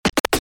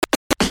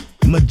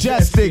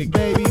Majestic,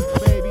 baby.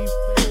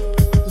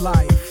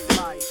 Life,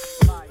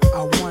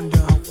 I wonder,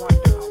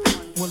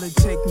 will it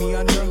take me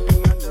under?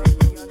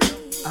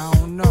 I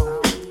don't know.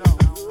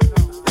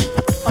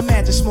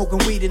 Imagine smoking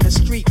weed in the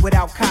street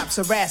without cops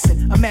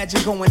harassing.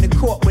 Imagine going to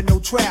court with no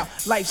trial.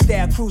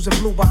 Lifestyle cruising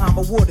blue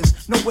Bahama waters.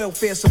 No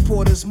welfare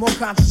supporters. More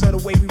conscious of the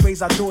way we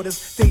raise our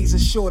daughters. Days are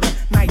shorter,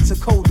 nights are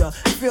colder.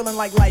 Feeling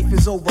like life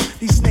is over.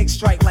 These snakes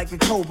strike like a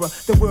cobra.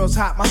 The world's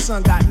hot, my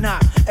son got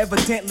knocked.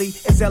 Evidently,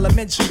 it's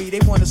elementary.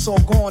 They want us all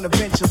gone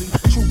eventually.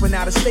 Trooping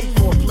out of state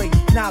for a plate.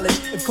 Knowledge,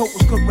 if coke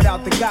was cooked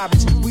without the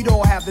garbage, we'd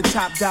all have the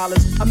top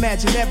dollars.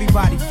 Imagine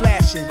everybody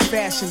flashing.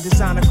 Fashion,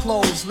 designer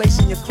clothes.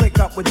 Lacing your click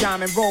up with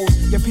diamond rolls.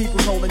 Your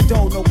people's holding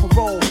dough, no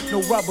parole,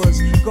 no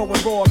rubbers.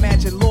 Going raw,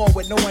 imagine law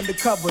with no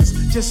undercovers.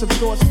 Just some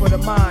thoughts for the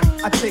mind.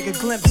 I take a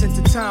glimpse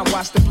into time,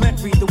 watch the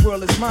blimp read, the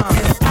world is mine.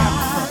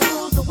 I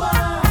rule the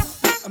world.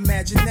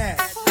 Imagine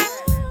that.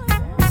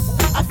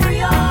 I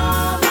free all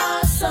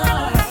my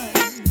sons.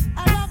 I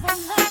love them,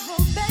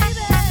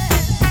 baby.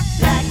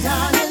 Black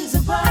diamonds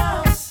and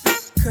pearls.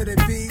 Could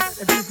it be,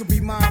 if you could be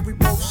mine, we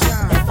both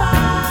shine. If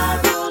I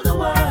rule the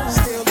world.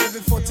 Still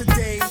living for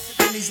today,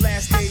 in these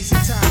last days of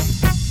time.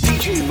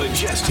 DJ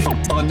Majestic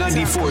on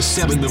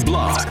 94.7 The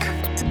Block.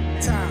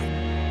 Time.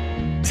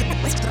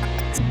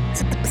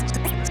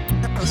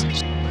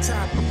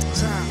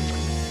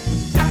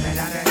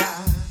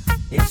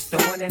 It's the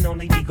one and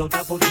only Digo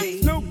Double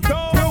G. Snoop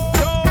Dogg.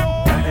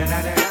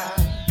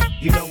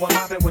 You know I'm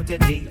mobbing with the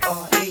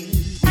D.R.E.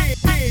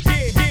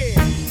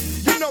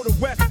 Yeah. You know the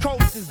West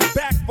Coast is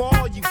back for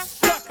all you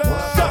suckers.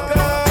 So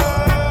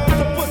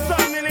put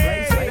something in the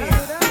air.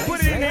 Put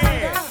it in the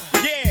air.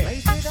 Yeah.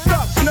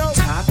 Suck, Snoop.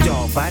 Top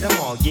dog, bite them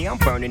all, yeah, I'm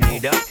burning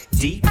it up.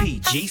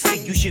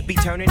 DPGC, you should be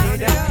turning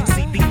it up.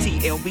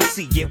 CBT,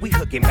 LBC, yeah, we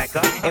hooking back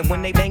up. And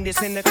when they bang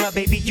this in the club,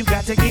 baby, you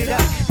got to get up.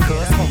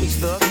 Cause homies,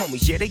 thug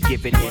homies, yeah, they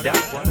giving it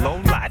up. Low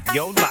life,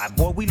 yo life,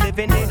 boy, we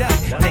living it up.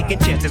 Taking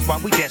chances while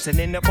we dancing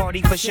in the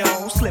party for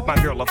show. Slip my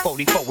girl a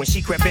 44 when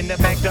she crept in the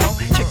back door.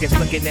 Chickens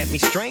looking at me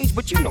strange,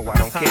 but you know I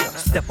don't care.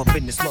 Step up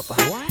in this mother,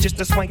 just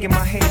a swank in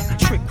my hair.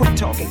 Trick, quit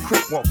talking,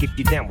 quick walk if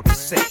you down with the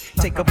set.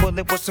 Take a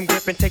bullet with some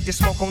grip and take the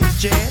smoke on the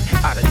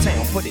jet. Out of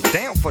town, put it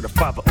down for the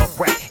father of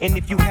rap. And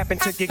if you happen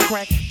to get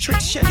cracked, trick,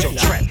 shut your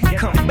trap.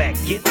 Come back,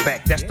 get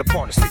back, that's the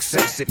part of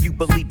success. If you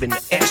believe in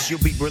the S,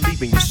 you'll be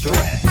relieving your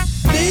stress.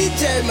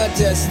 DJ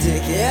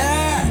Majestic,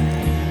 yeah.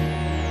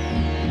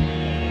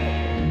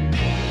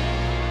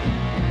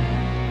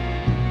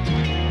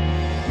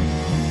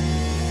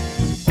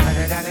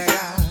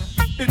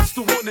 It's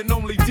the one and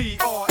only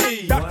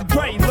D.R.E. Dr.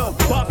 Dre, Lil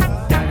Buff.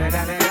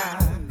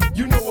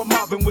 You know I'm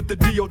mobbing with the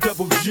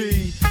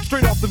D.O.G.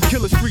 Straight off them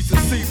killer streets of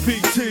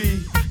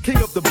CPT. King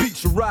of the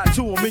beach, you ride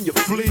to him in your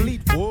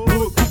fleet.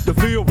 Hood, Coupe de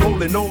Ville,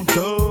 rolling on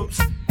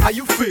dubs. How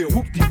you feel?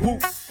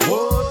 Whoop-de-whoop.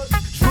 What?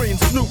 Dre and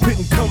Snoop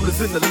hitting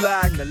cumblers in the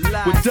lag.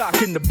 With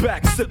Doc in the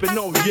back, sipping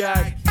on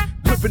yak.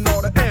 Clipping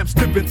all the amps,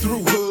 dipping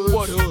through hoods.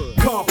 What hood?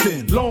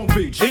 Compton, Long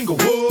Beach,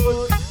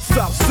 Inglewood.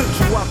 South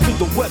Central out to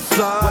the west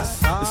side.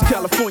 It's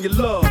California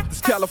love,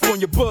 it's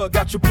California bug.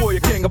 Got your boy a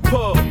gang of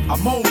pub.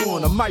 I'm on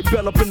one, I might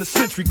bell up in the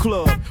Century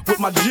Club. With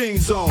my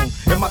jeans on,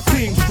 and my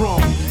team strong.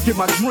 Get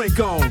my drink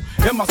on,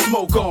 and my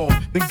smoke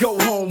on. Then go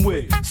home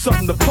with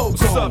something to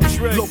poke on.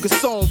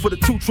 Locust on for the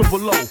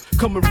 200.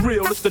 Coming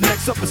real, it's the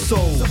next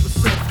episode.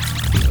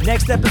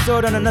 Next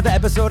episode on another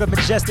episode of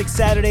Majestic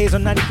Saturdays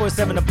on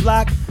 94.7 The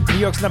Block. New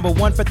York's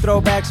 #1 for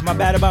throwbacks. My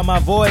bad about my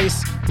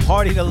voice.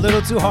 Partied a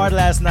little too hard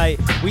last night.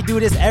 We do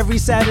this every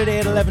Saturday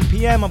at 11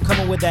 p.m. I'm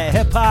coming with that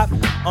hip-hop,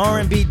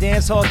 R&B,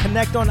 dancehall.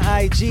 Connect on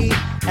IG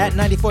at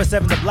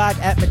 94.7 The Block,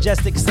 at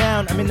Majestic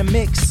Sound. I'm in the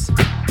mix.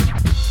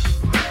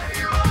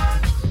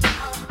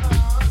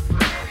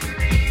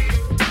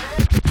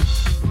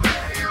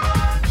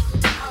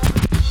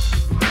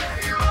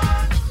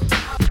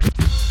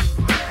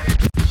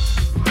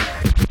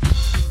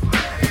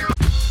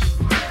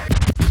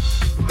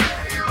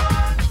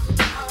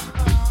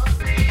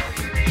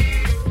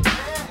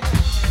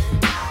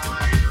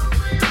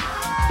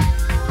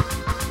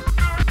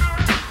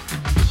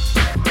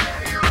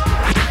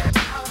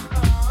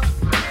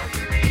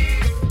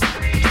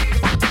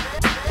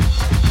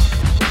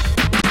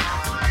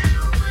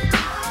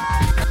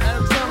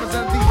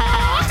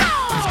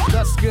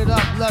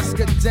 Let's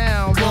get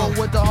down, roll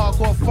with the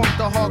hardcore funk,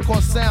 the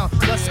hardcore sound.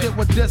 Let's get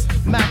with this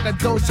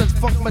Macadocious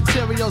funk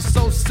material,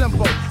 so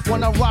simple.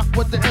 When I rock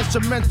with the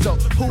instrumental,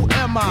 who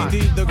am I?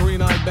 Indeed, the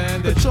Green-Eyed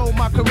Bandit. Control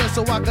my career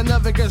so I can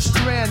never get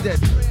stranded.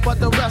 But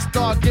the rest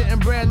are getting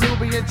brand new,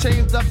 being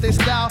changed up their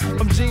style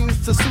from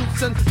jeans to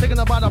suits and thinking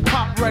about a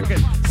pop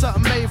record,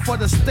 something made for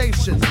the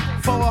stations,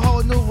 for a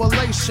whole new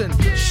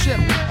relationship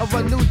of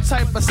a new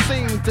type of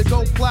scene to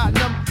go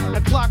platinum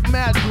and clock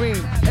mad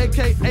green,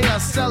 aka a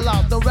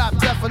sellout, the rap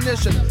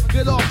definition.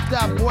 Get off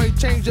that boy,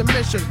 change your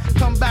mission.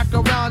 Come back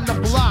around the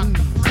block.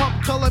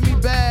 Pump color me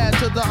bad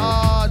to the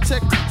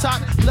tick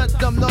tock. Let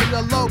them know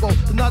your logo.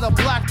 It's not a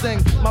black thing.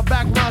 My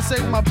background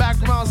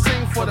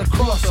sing for the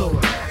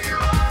crossover.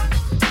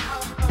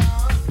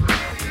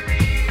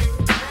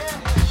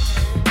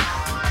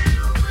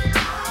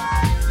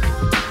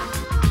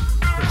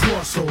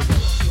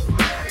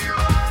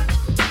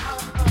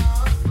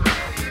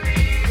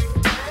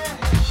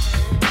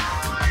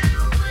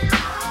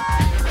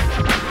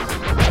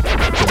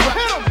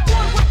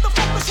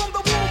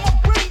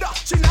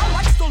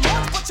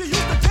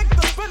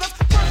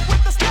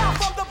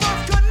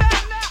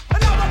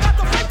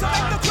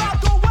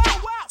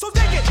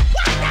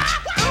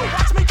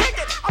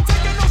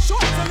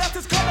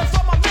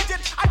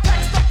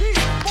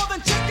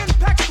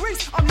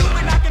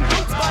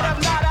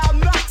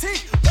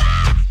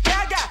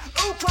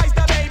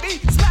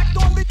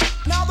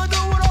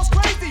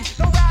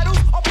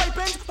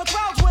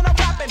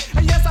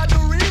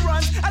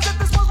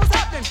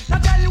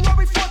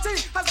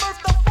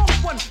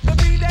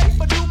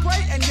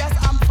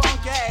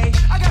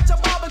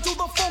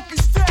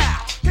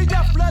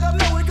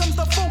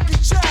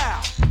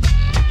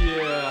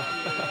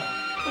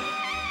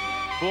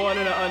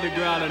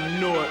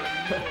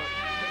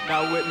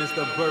 Now witness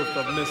the birth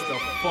of Mr.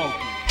 Funky.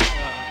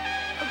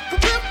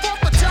 Prepare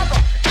for the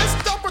terror. It's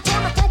the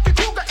return of Funky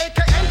Kruger,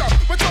 aka Anger.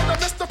 Return of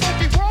Mr.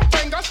 Funky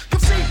Warbanger.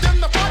 You've seen them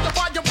the fire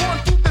born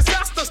through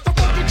disasters. The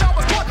Funky Child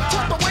was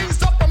taught the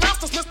ways of the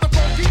masters, Mr.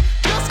 Funky.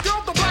 Yes,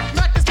 girl, the black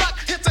Mac is back.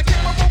 Here to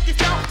keep my funky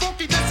style,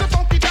 funky this and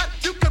funky that.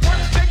 You can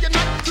work day and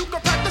night, you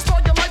can practice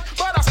all your life,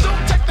 but I still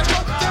take the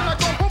show. Then I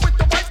go home with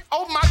the wife.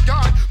 Oh my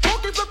God,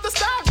 Funky flip the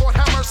style, Lord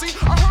have mercy.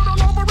 I heard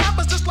all over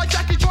rappers just like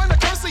Jackie Joyner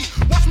Kersey.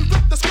 Watch me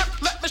flip the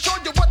script, let me show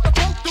you what the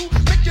funk do.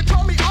 Make you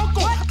call me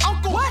uncle,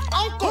 uncle,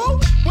 uncle.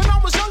 When I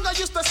was young, I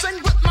used to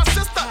sing with my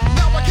sister.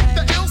 Now I keep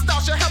the ill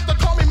style, you have to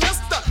call me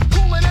mister.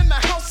 Coolin' in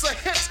the house of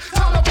hits,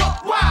 time to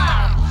rock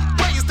wild.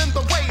 Raised in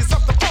the ways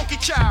of the Funky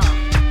Child.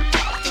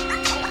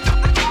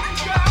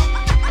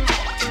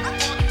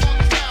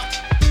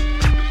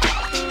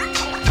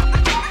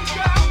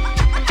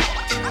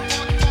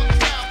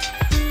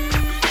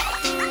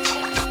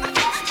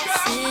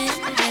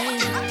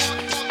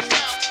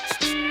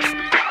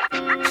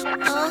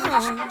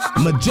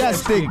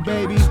 Majestic,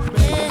 baby.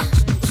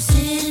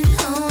 Sitting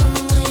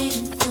home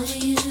waiting for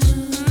you.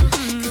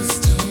 'Cause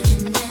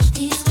staring at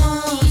these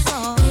walls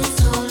is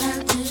all I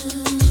do.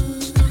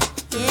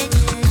 I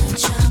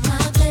try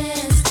my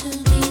best to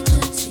be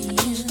good to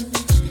you,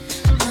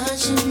 but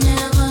you're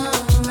never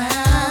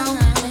around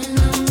when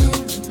I'm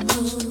in the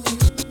mood.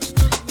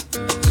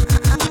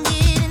 I'm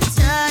getting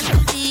tired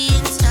of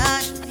being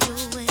tired of your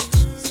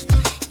ways.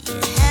 You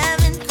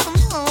haven't come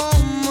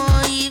home or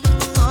even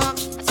called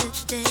me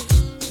today.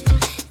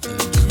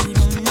 You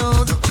don't know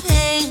the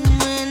pain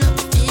when I'm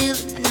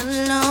feeling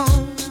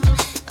alone.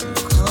 I'm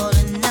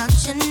calling out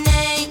your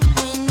name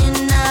when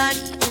you're not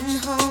even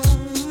home.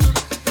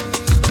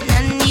 And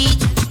I need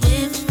you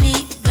with me,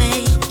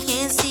 babe.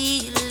 Can't see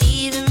you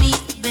leaving me,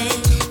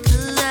 babe.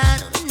 'Cause I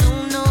don't know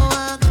no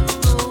other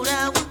road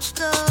I would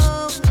go.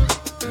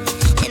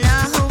 And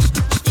I hope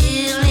the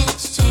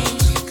feelings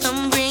change.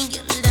 Come bring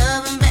your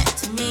loving back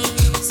to me,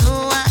 so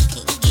I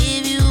can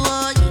give you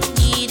all you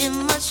need and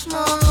much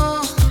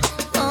more.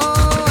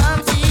 Oh,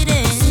 I'm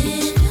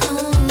sitting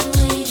home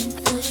waiting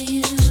for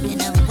you, and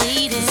I'm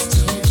waiting.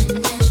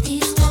 Staring at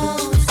these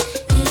walls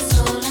is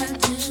all I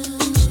do.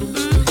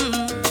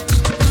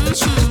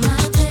 Try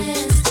my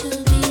best to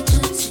be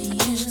good to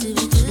you,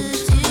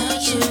 but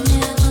you're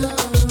never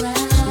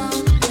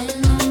around when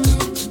I'm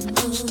in the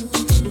mood.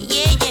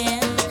 Yeah.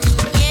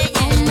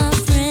 All my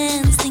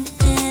friends think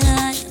that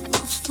I am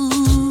a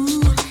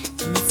fool,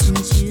 and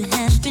since you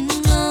have been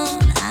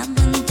gone, I've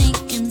been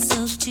thinking so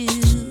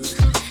too.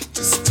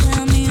 Just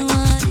tell me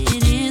what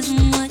it is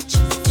and what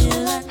you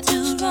feel I do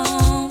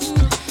wrong.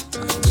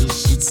 Why we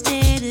should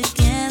stay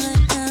together,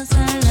 'cause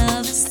our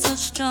love is so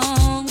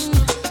strong.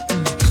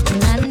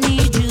 And I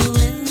need you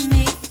with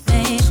me,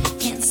 babe.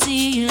 Can't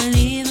see you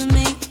leaving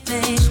me,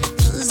 babe.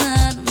 'Cause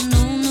I don't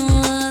know no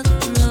other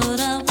road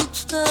I would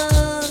go.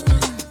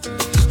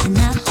 And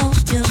I hope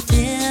your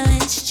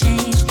feelings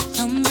change.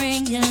 Come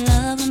bring your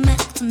love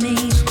back to me,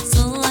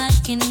 so I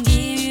can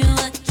give you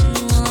what you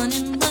want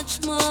and much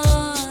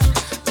more.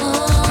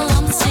 Oh,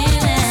 I'm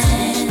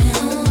sitting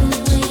home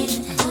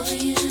waiting for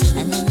you,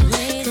 and I'm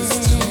waiting.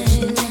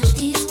 Staring at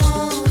these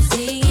walls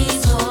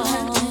is all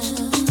I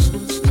do.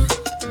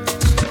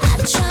 I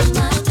try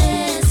my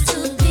best to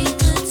be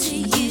good to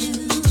you,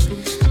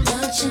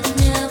 but you're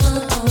never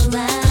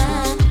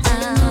around.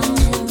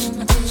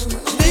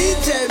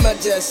 DJ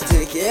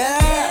Majestic, yeah.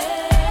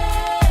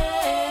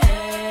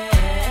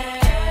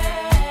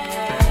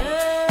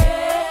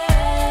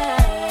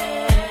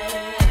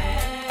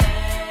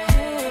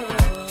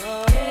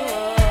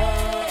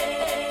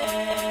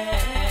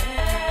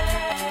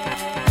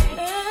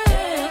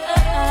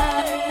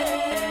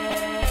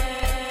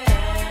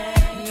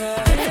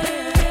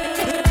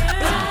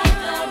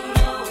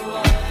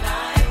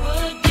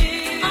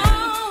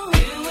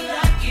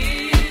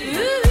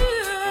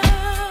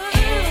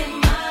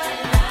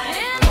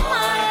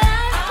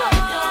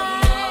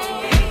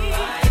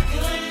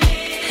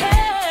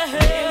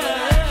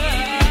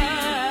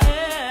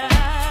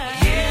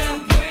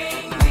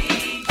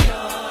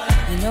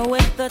 You know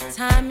if the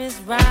time is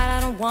right, I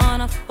don't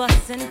wanna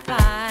fuss and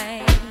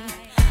fight.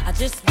 I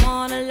just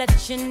wanna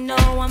let you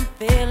know I'm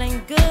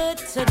feeling good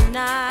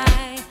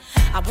tonight.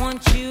 I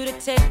want you to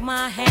take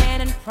my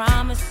hand and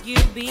promise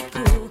you'll be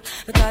cool,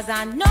 because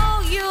I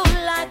know you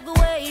like the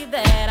way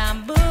that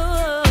I'm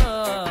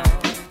moved.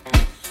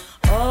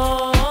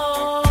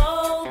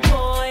 Oh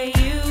boy,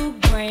 you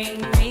bring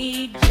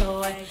me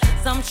joy.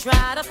 Some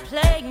try to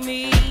plague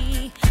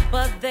me,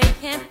 but they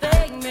can't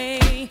fake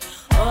me.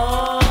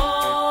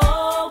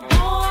 Oh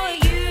boy,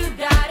 you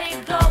got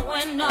it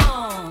going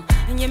on,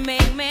 and you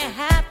make me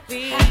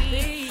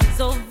happy.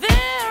 So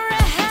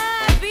very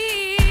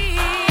happy.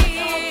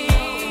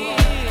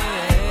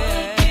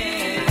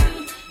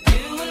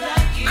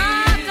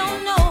 I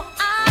don't know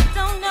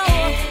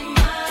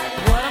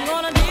what I'm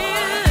gonna do.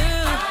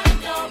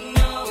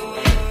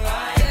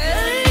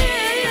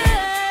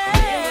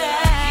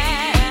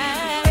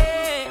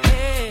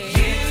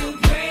 You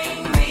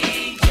bring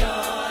me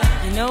joy.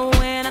 You know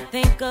when I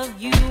think of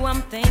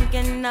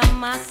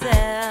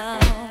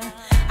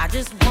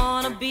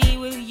wanna be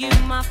with you,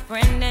 my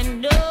friend,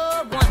 and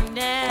no one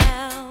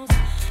else.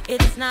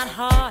 It's not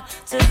hard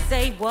to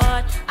say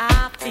what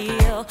I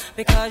feel,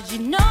 because you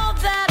know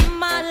that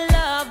my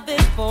love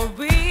is for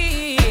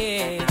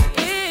real.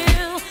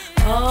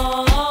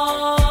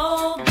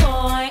 Oh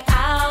boy,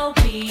 I'll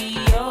be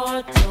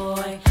your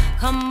toy.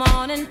 Come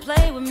on and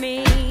play with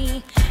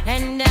me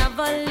and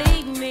never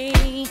leave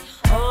me.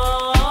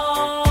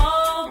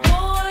 Oh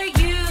boy,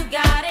 you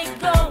got it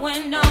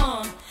going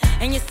on,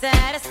 and you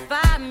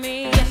satisfy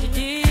me. Yes, you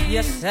do.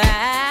 You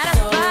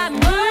satisfy me.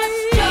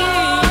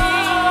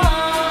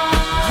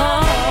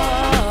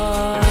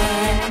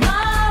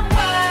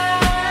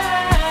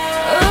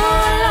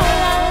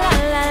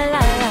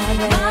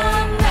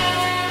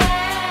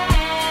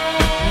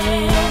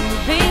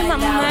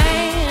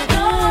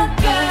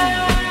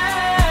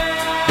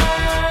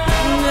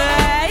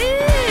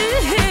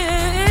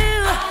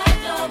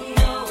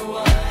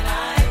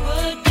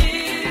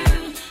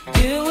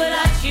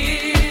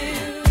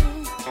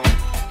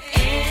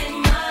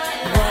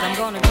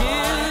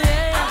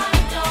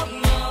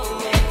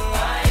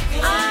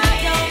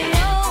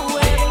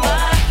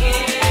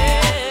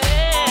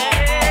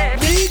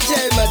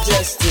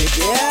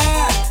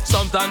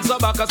 Sometimes some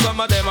back, some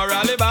of them a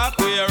rally back.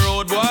 We a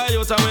road boy, you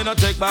and we no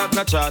take back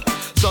no chat.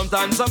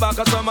 Sometimes some back,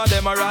 some of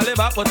them a rally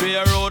back, but we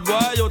a road boy,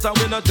 you and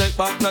we no take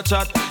back no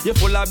chat. You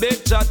full of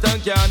big chat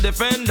and can't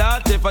defend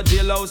that. If a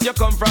jailhouse you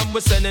come from, we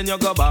sending you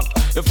go back.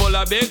 You full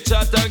of big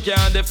chat and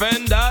can't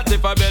defend that.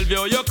 If a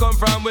Bellevue you come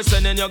from, we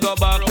sending you go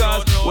back.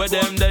 Cause with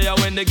them there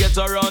when they get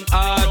around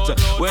hot.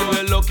 When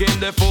we look in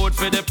the food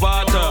for the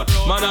pot.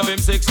 Man have him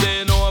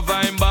 16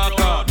 over him back.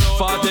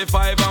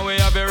 45 and we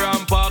have a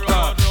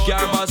rampacker.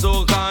 Car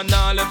bazooka and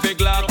all the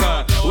fig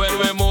locker. When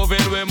we move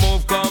in, we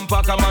move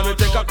compact. Man, we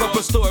take a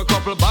couple store,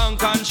 couple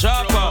bank and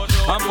shopper.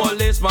 And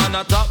policeman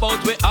a top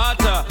out we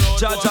hotter.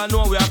 Judge I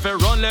know we have to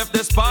run left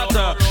the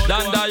spotter.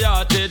 Dan the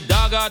yachted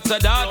dog at the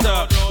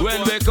data.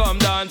 When we come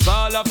dance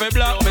all of a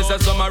block. Me say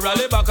some a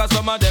rally back and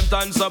some of them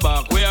dance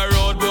back. We a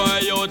road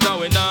boy out and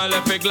we not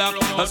left a glock.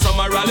 And some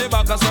a rally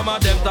back and some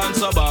of them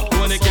dance back.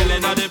 When they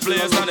killing at the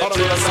place and the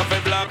place of a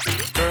block.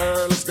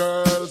 Girls,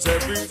 girls,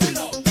 every day.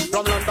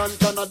 From London,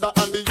 Canada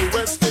and the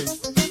USA.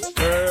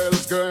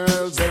 Girls,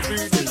 girls,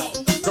 every day.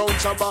 Crown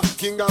Shabba,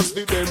 King as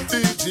the them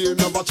DJ.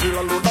 Never chill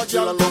alone, a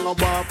girl along a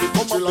bar.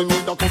 Come up, they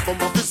need a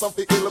customer, piece of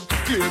the hill.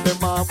 Clear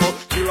them off.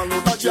 Chill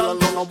alone, a girl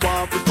along a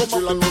bar. Come up,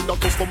 they need a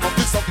customer,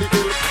 piece of the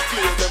hill.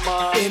 Clear them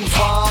off.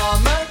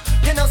 Informer,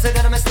 you know say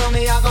that I'm a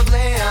stormy, I go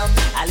blame.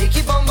 I like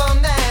you bum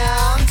bum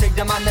down. Take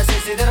the man that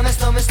say that I'm a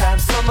stormy,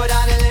 stab somebody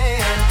down the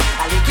lane.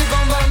 I like you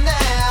bum bum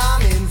down.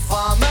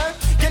 Informer,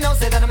 you know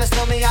say that I'm a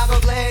stormy, I go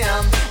blame.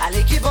 I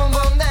like you bum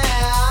bum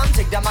down.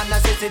 Take the man that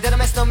say that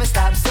I'm a stormy,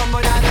 stab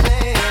somebody down the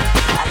lane.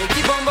 I like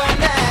you bum bum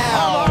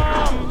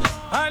down.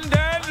 And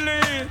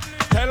deadly,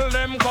 tell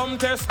them come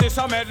test this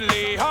a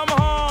medley. Hum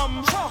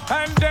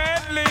and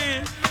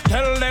deadly,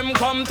 tell them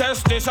come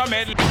test this a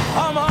medley.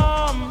 Hum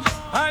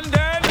and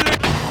deadly,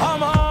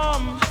 hum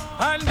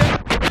and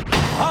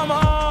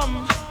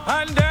hum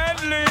and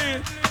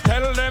deadly,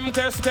 tell them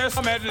test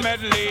a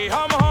medley.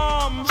 Hum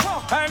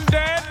and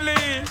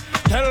deadly,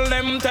 tell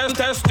them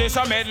test this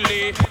a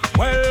medley.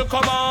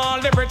 Welcome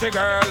all the pretty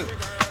girl,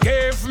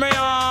 give me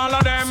all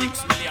of them.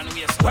 6 million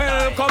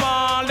welcome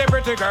all the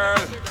pretty girl,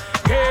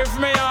 give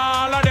me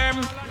all of them.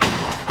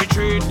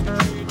 Retreat,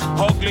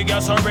 ugly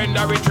girl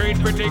surrender, retreat.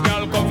 Pretty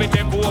girl come fi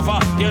take over,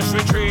 yes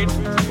retreat.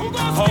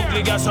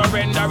 Ugly girl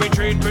surrender,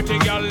 retreat. Pretty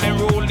girl them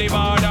rule the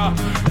border.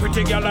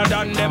 Pretty girl are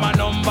done them a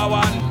number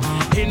one.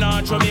 In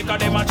a Jamaica,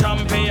 them a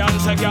champion.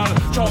 Say girl,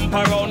 jump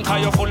around,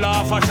 cause you full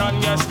of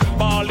fashion, yes.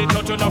 Ball it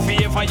out, you no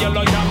favor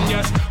yellow yam,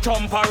 yes.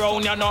 Jump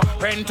around, you no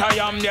rent a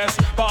yam, yes.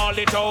 Ball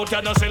it out,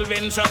 you no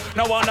Sylvins.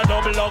 No one a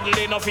double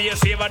ugly, no face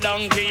save a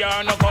donkey.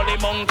 Or no gully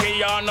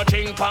monkey, or no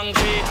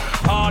chimpanzee.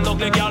 All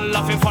ugly girl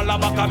laugh follow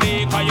back of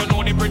me, cause you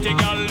know the pretty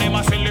girl, them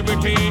a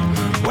celebrity.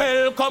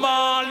 Welcome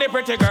all the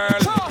pretty girl,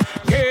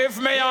 give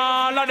me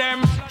all of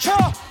them.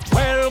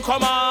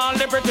 Welcome all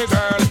the pretty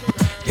girl,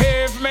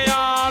 give me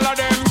all of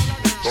them.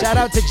 Shout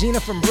out to Gina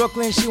from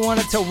Brooklyn. She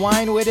wanted to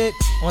whine with it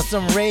on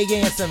some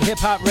reggae and some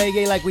hip-hop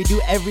reggae like we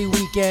do every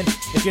weekend.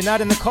 If you're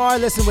not in the car,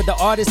 listen with the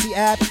Odyssey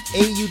app,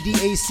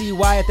 AUDACY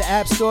at the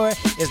App Store.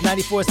 It's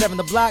 94.7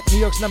 The Block, New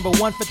York's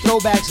 #1 for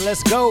throwbacks.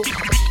 Let's go.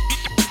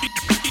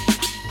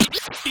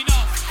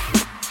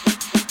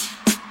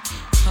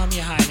 Come,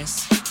 Your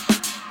Highness.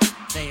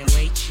 They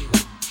await you.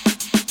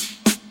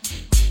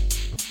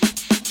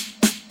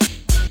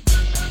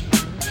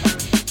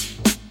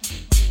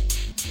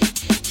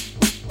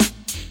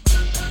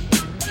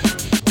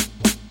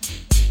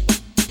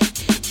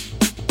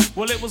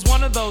 Well, it was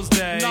one of those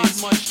days,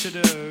 not much to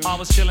do. I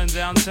was chilling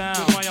downtown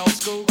with my old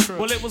school crew.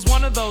 Well, it was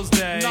one of those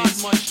days,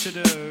 not much to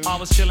do. I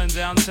was chilling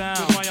downtown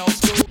with my old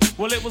school.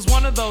 Well, it was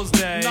one of those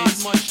days,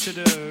 not much to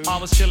do. I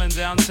was chilling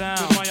downtown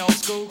with my old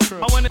school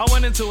crew. I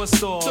went into a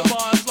store to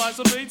buy a slice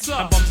of pizza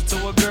and bumped into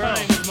a girl. Her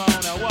name was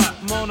Mona. What?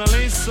 Mona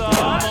Lisa.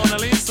 What? Mona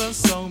Lisa.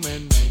 So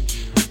many.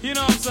 You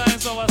know what I'm saying?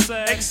 So I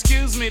said,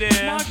 excuse me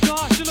there. My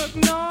gosh, you look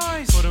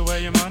nice. Put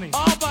away your money.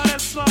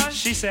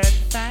 said,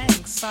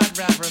 thanks, I'd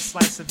rather a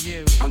slice of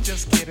you. I'm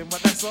just kidding, but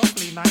that's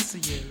awfully nice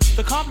of you.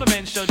 The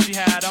compliment showed she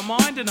had a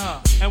mind in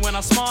her, and when I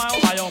smiled,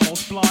 I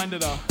almost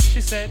blinded her. She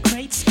said,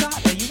 great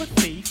Scott, are you a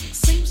thief?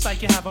 Seems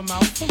like you have a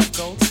mouthful of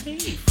gold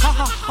teeth. Ha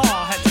ha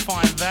ha, I had to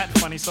find that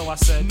funny, so I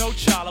said, no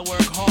child, I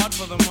work hard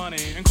for the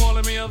money. And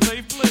calling me a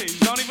thief, please,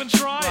 don't even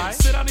try it.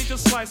 Sit down, eat your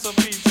slice of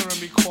pizza and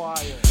be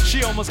quiet.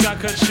 She almost got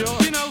cut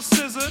short. You know,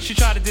 Scissor, she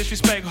tried to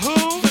disrespect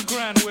who? The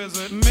Grand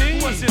Wizard. Me?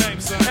 What's your name,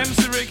 son?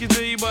 MC Ricky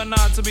D, but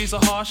not to be so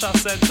harsh, I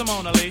said to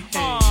Mona Lee.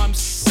 Oh, I'm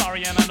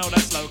sorry, and I know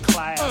that's low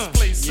class.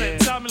 Please sit,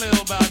 tell me a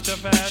little about your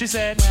past. She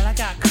said, well, I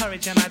got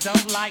courage and I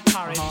don't like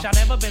porridge. I've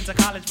never been to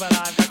college, but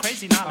I've got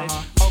crazy knowledge.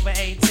 Over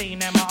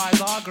 18 and my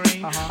eyes are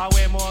green. I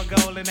wear more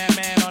gold than that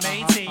man on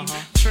 18.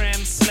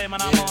 Trim, slim,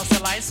 and I'm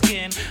also light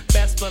skinned.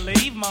 Best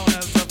believe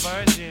Mona's a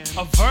virgin.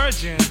 A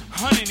virgin?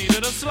 Honey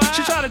needed a slap.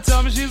 She tried to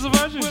tell me she's a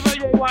virgin. With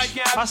a white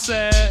gap. I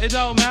said, it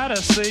don't matter,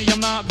 see, I'm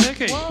not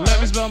picky. What? Let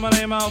me spell my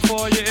name out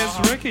for you,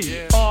 it's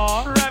Ricky.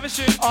 R,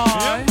 ravishing,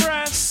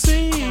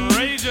 impressive,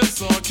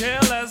 courageous or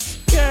careless.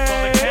 For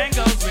the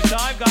Kangos, which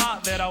I've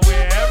got, that I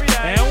wear every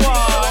day. And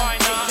why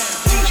not?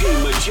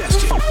 DJ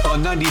Majestic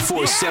on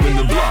 94.7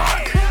 The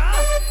Block.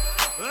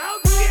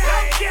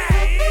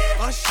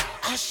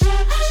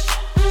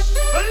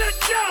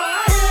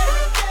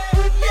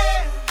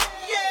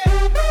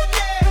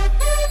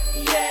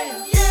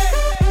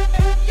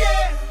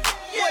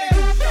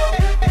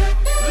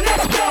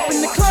 Let's go.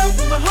 In the club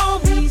with my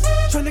homies,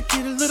 tryna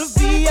get a little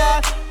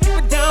VI, keep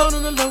it down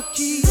on the low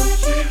key.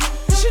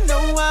 You should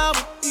know how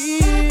it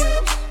feels.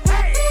 I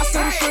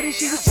saw the shorty,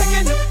 she was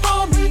checking up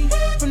on me.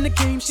 From the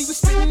game, she was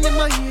spitting in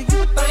my ear. You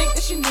would think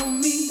that she knew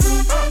me.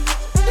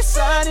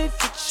 Decided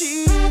to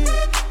cheat.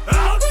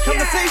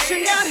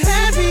 Conversation got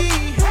heavy.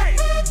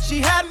 She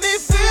had me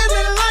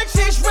feeling like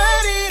she's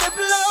ready to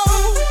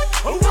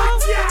blow.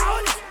 Watch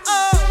out!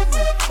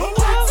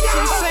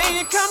 She's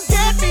saying, come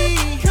get me.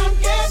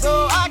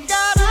 So I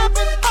got up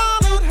and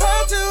followed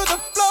her to the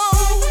floor.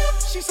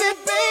 She said,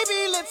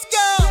 baby, let's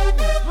go.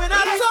 When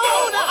I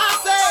told her, I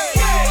said,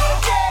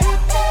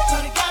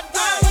 Shorty got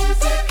down, she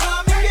said,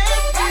 come and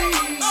get me.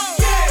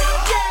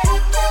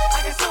 I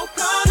got so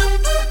caught up,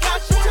 forgot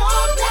she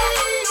told me.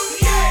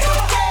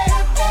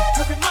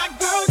 Look at my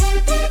girl,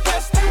 you be the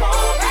best of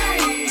all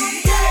me.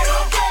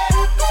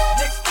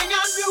 Next thing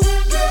I knew,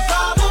 she was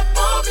all up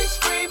on me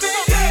screaming.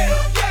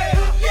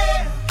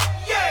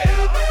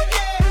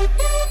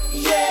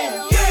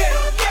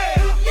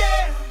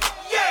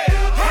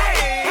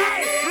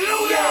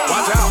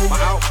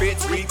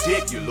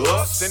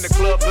 Ridiculous. In the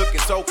club looking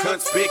so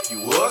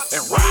conspicuous.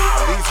 And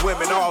wow, these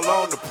women all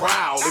on the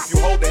prowl. If you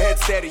hold the head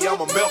steady,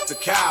 I'ma melt the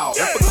cow.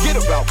 And forget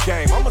about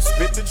game, I'ma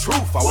spit the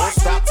truth. I won't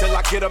stop till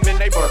I get them in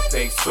their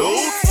birthday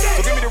suits.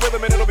 So give me the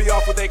rhythm and it'll be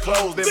off with their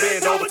clothes. Then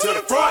bend over to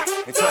the front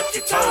and touch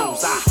your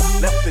toes. I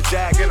left the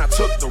jag and I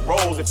took the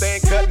rolls. If they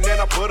ain't cutting, then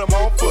I put them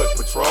on foot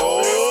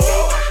patrol.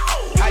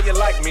 How you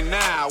like me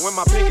now when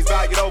my pinky's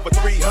valued over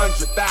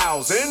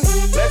 300,000?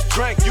 Let's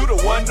drink, you the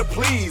one to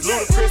please.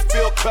 Ludacris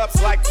fill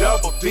cups like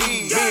Double D.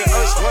 Me and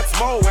Ursh once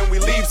more when we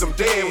leaves them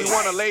dead. We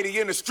want a lady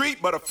in the street,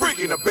 but a freak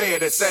in the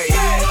bed that say,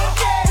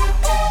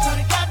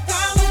 Shorty got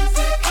down, she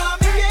said, come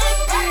and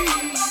get me.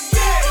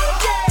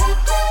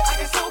 I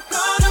get so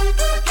caught up,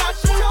 forgot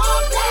she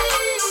told me.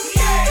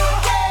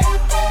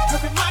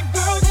 Look at my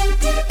girl, she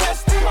be the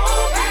best of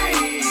all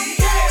me.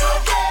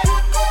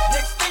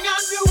 Next thing I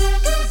knew,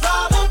 she was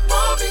all up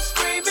on me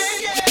screaming.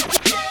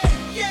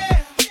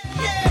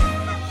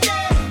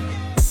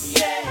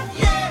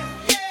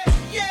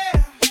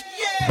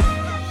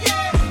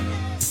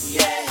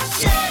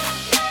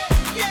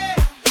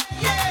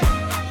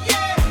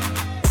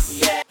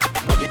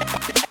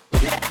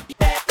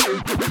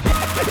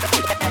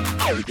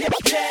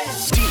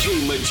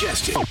 DJ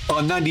Majestic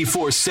on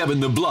 94.7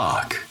 The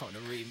Block.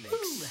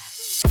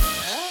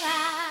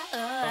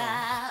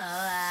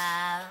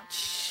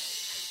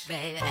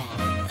 Baby.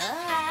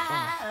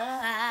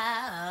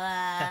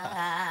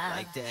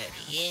 Like that.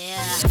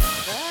 Yeah.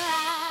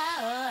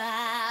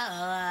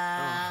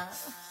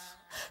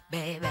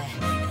 Baby.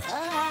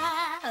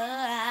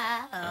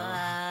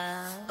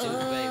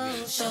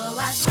 So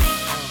I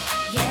scream,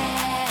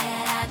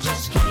 yeah,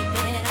 just keep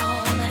it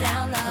on the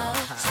down low.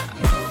 So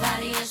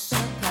nobody is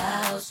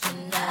supposed to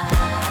know.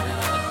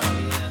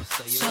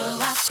 So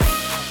I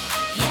scream,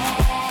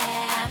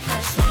 yeah,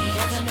 'cause he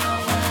doesn't know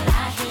what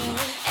I do,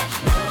 and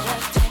no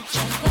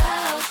attention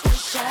goes to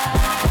show.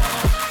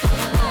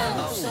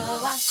 So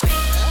I scream.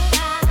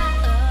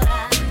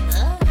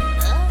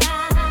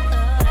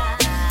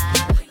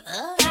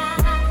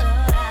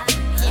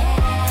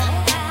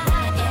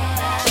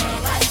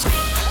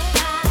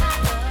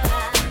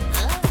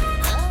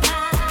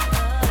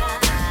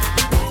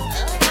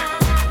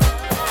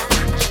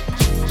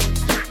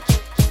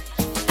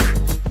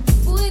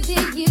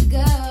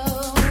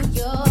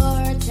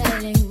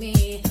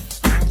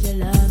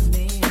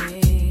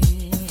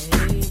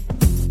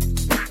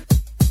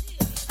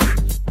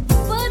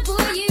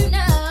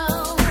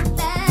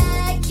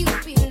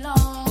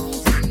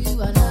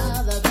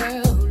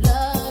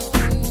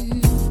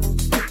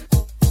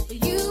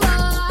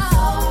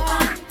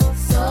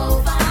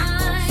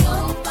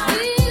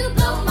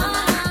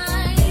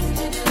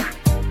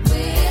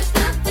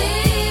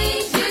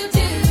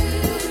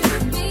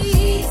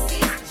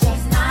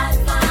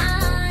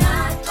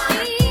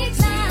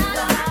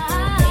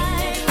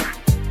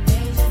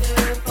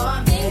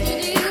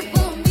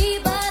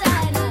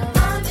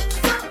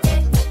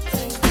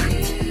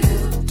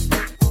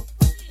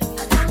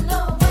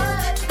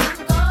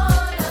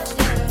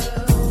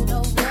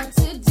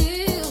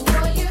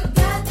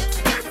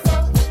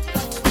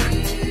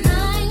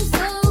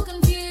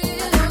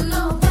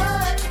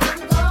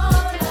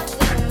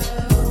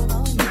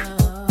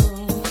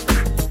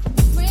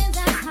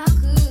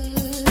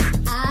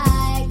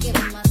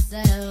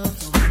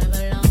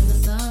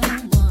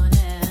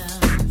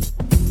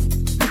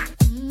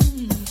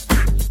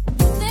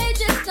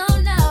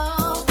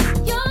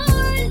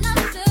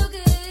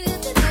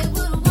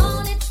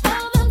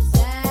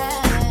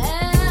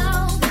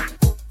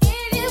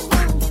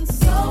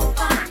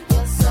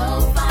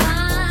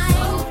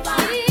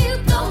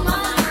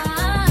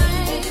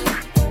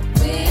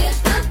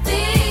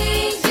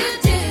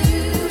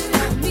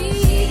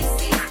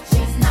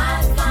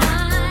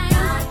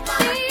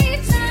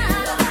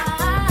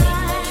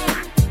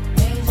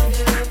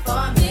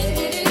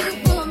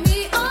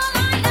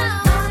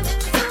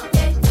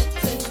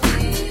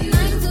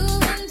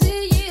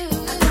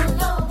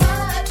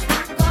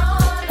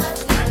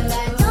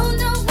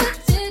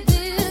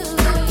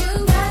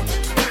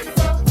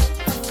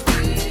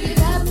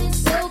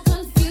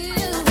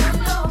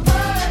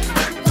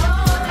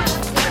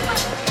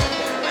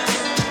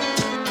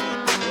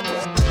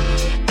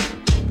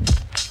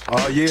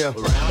 yeah.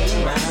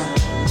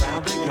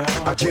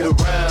 I get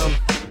around.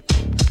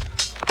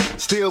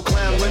 Still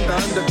clown with the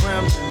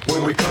underground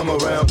when we come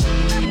around.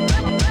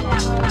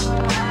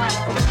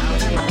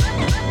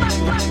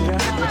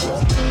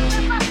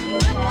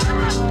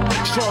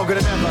 Stronger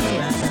than ever.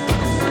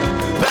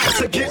 Back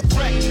to get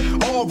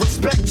wrecked. All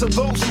respect to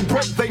those who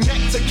break their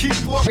neck to keep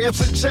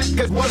warriors in check.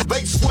 Cause what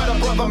they sweat a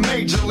brother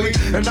majorly.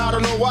 And I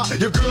don't know why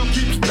your girl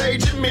keeps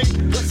paging me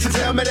to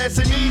tell me that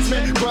she needs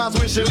me. Cries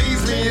when she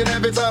leaves me. And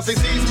every time she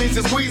sees me,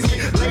 she squeeze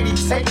me. Lady,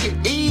 take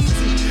it easy.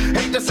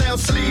 Hate to sound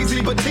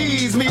sleazy, but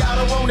tease me. I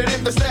don't want it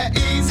if it's that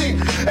easy.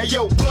 Hey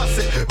yo, bust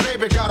it.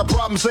 Baby got a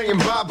problem saying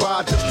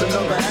bye-bye. Just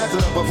another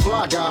hazard of a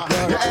fly guy.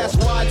 Your ass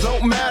wide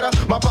don't matter.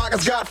 My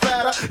pockets got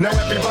fatter. Now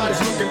everybody's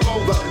looking for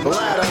the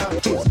ladder.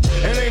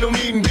 And ain't no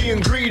need in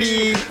being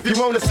greedy. If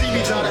you wanna see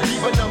me, try to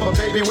keep a number,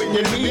 baby, when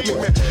you need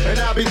me. And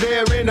I'll be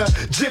there in a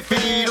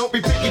jiffy. Don't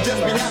be picky,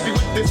 just be happy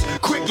with this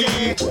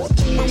quickie.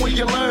 And when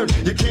you learn,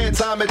 you can't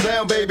time it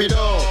down, baby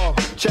doll.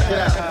 Check it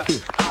out.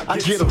 I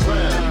get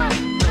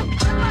around.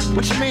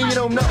 What you mean you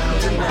don't know?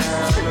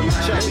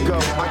 Check go,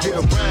 I get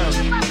around.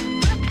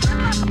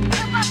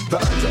 The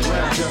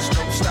underground just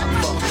don't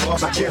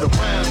stop. I get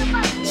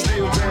around.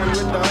 Still down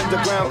with the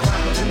underground.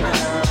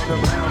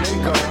 Around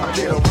and go. I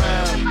get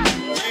around.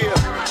 Yeah.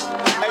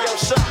 Hey yo,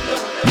 shut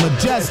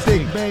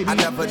Majestic, baby. I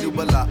never do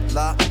a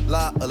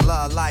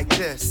la like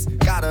this.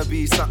 Gotta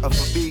be something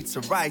for me to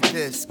write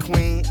this.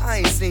 Queen, I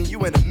ain't seen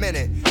you in a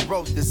minute.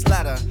 Wrote this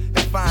letter and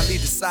finally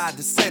decided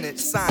to send it.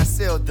 Signed,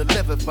 sealed,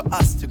 delivered for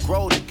us to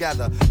grow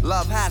together.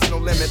 Love has no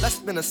limit, let's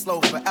spin it slow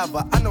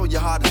forever. I know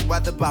your heart is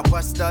weathered by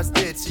what Studs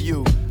did to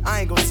you.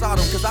 I ain't gon' start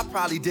them cause I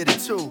probably did it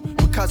too.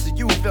 Because of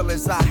you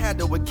feelings I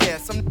handle with care.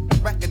 Some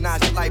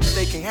recognize your life but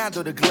they can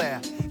handle the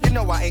glare. You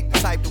know I ain't the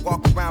type to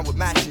walk around with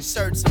matching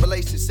shirts. A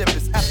relationship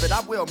is effort,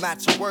 I will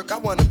match your work. I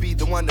wanna be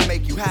the one to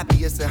make you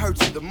happiest and hurt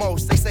you the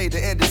most. They say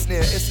the end is near,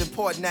 it's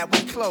important that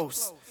we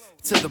close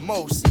to the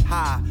most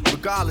high.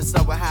 Regardless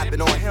of what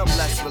happened, on him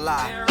let's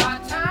rely. There are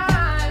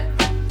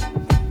times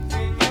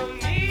when you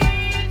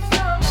need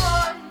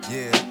someone.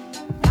 Yeah.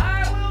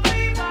 I will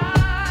be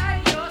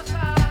by your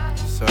side.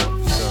 So.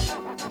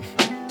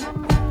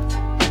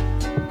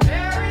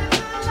 There is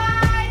a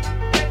light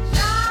that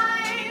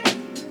shines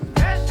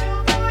special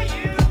for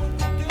you.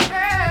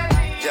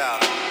 Yeah.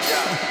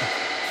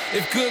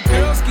 If good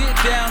girls get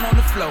down on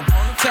the floor,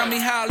 tell me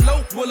how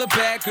low will a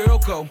bad girl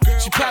go?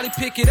 She probably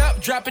pick it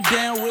up, drop it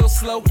down real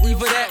slow.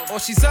 Either that or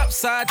she's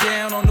upside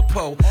down on the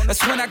pole.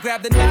 That's when I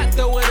grab the knot,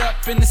 throw it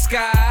up in the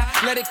sky.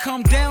 Let it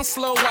come down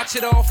slow, watch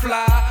it all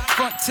fly.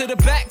 Front to the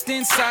back,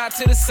 then side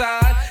to the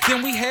side.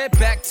 Then we head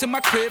back to my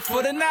crib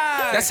for the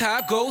night. That's how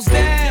it goes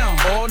down,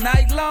 all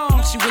night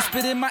long. She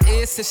whispered in my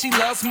ear, said she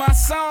loves my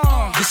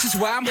song. This is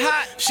why I'm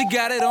hot, she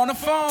got it on the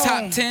phone.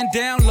 Top 10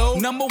 down low,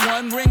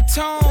 #1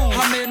 ringtone.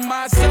 I'm in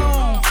my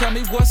zone, tell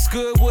me what's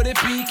good, would it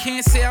be?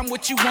 Can't say I'm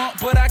what you want,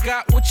 but I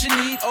got what you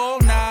need all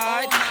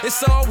night.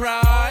 It's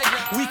alright,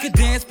 we could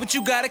dance, but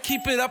you gotta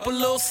keep it up a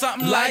little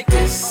something like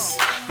this.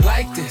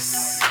 Like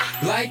this,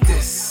 like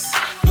this,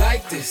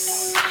 like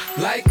this,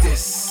 like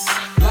this,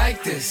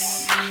 like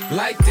this,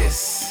 like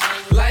this,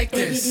 like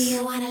this. Baby, do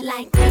you want it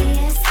like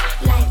this,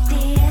 like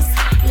this,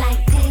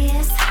 like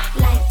this,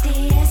 like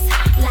this,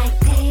 like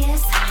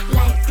this,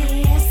 like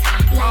this,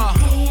 like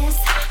this?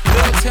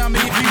 Girl, tell me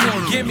if you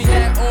wanna give me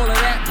that, all of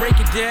that, break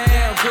it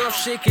down. Girl,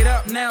 shake it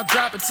up now,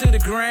 drop it to the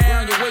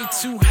ground. You're way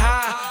too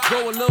high,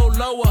 go a little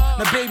lower.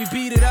 Now baby,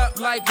 beat it up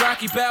like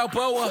Rocky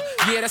Balboa.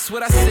 Yeah, that's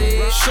what I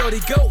said. Shorty,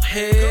 go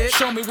ahead,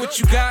 show me what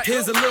you got.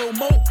 Here's a little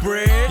more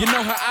bread. You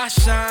know how I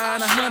shine,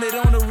 100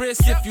 on the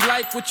wrist. If you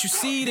like what you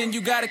see, then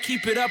you gotta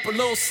keep it up a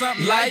little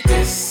something like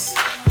this,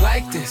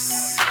 like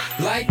this,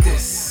 like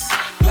this,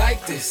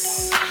 like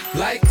this,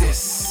 like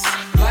this,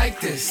 like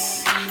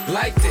this,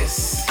 like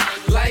this,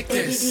 like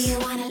this. Baby, do you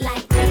want it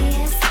like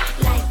this,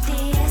 like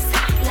this,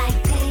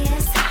 like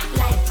this,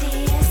 like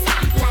this,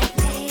 like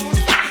this,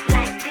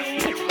 like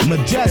this?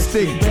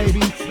 Majestic,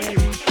 baby.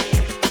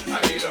 I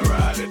need a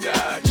ride or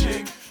die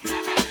chick.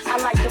 I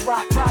like the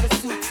rock Prada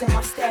suits and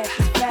my stash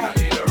is back.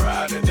 I need a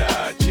ride or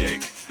die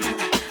chick.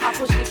 I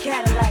push the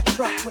Cadillac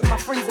truck with my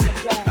friends in the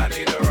back. I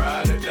need a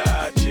ride or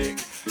die chick.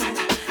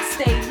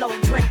 Stay low,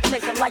 drink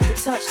liquor, like to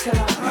touch till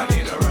I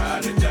need a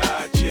ride or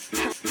die chick.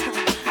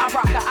 I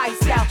rock a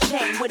iced out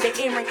chain with the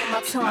earring in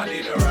my tongue. I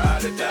need a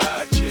ride or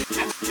die chick.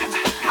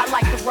 I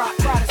like the rock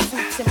Prada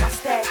suits and my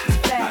stash is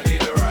back. I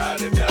need a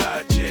ride or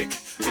die chick.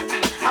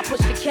 I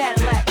push the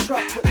Cadillac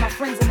truck with my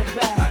friends in the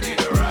back. I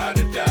need a ride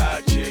or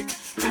die chick.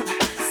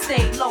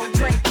 Stay low,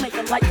 drink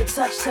liquor, like to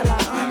touch till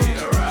I need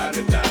a ride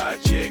or die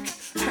chick.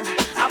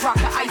 I rock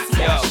a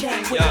icy out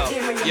chain with the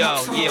earring in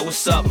my tongue. Yeah,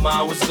 what's up,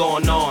 man? What's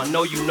going on?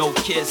 Know you know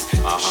Kiss.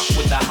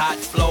 With the hot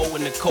flow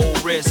and the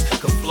cold wrist.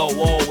 Can flow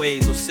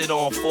always or sit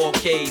on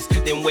 4Ks.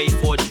 Then wait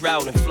for a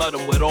drought and flood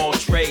them with all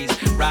trays.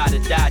 Ride or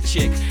die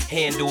chick,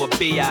 handle a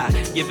BI.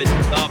 Give it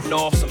up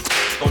north some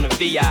on the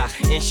VI,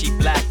 and she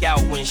black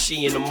out when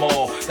she in the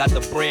mall. Got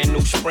the brand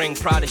new spring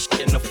Prada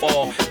shit in the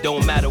fall.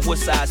 Don't matter what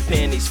size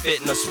panties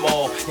fitting her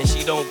small, and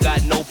she don't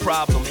got no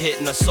problem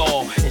hitting us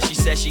all. And she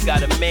said she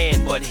got a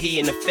man, but he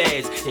in the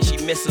feds, and she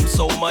miss him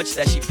so much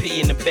that she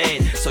pee in the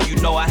bed. So you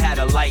know I had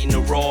a light in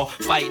the raw,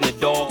 fighting the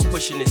dogs,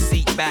 pushing the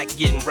seat back,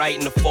 getting right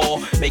in the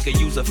fall. Make her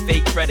use a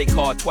fake credit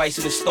card twice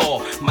in the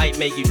store. Might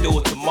make you do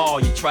it tomorrow.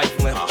 You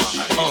trifling.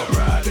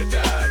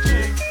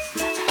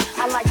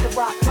 I like the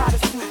rock Prada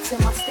suits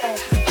in my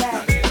stash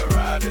bag. I need a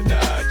ride or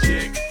die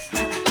chick.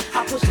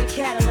 I push the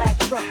Cadillac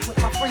truck with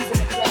my friends in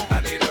the back.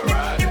 I need a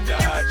ride or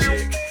die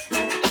chick.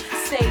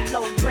 Stay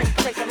low, drink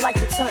liquor, like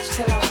to touch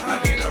till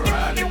I need a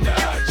ride or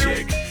die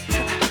chick.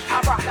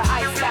 I rock the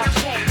ice out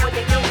chain with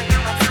the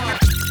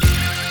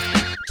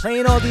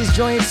Playing all these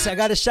joints, I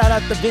gotta shout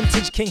out the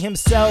Vintage King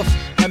himself,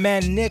 my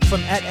man Nick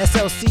from at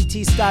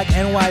SLCT Stock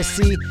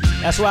NYC.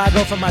 That's where I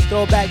go for my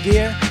throwback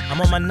gear.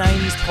 I'm on my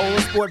 90s Polo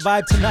Sport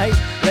vibe tonight.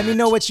 Let me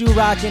know what you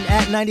rockin'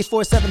 at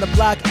 94.7 The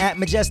Block, at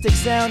Majestic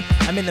Sound.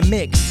 I'm in the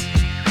mix.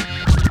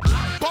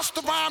 Bust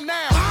the rhyme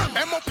now,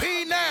 MOP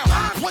now.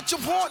 What you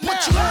want now?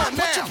 What you want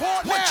now? What you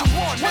want now? What you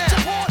want now?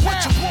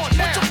 What you want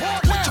now? What you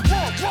want now? What you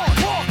want? What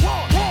you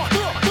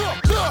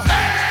want?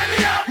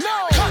 No,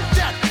 cut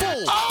that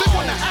fool. They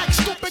wanna act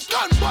stupid,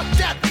 gun butt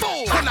that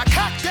fool. When I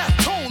cock that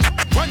tone,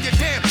 run your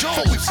damn jaw.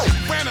 We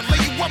ran and lay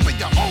you up in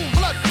your own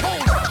blood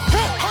pool.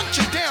 Hunt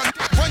you down,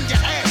 run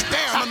your ass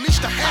down. Unleash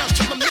the hounds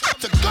till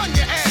to gun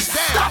your ass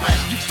down. Stop it!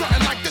 You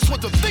frontin' like this was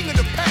a thing in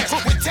the past.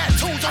 With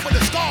tattoos over the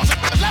scars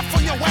left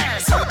on your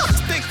ass.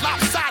 Think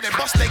lopsided,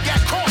 bust they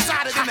got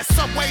cross-sided in the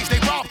subways. They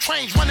rob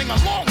trains running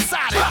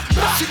alongside it.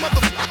 See,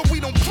 motherfucker, we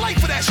don't play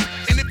for that shit.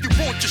 And if you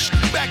want your shit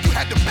back, you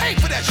had to pay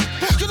for that shit.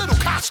 Your little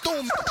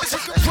costume,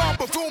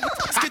 romper room,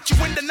 get you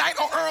in the night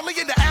or early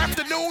in the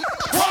afternoon.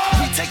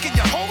 We taking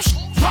your whole shit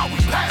while we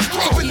pass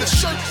through. Even the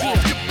shirt off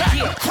your back,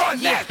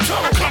 run that too.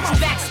 I catch you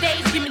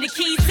backstage, give me the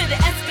keys to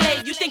the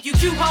Escalade. You think you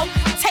cute, ho?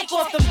 Take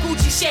off them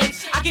Gucci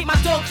shades. I get my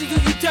dog to do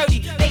you dirty.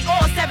 They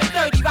all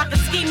 730, rock a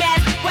ski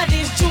mask, whether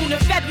it's June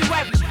or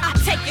February. I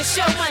take your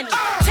show money,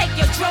 take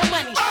your drum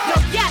money. Yo,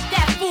 yap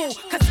that fool,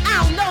 cause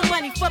I don't know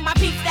money. For my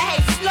peeps that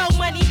hate slow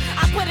money,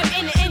 I put them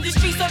in the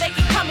industry so they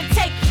can come and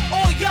take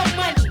all your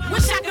money.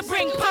 Wish I could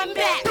bring pun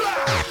back,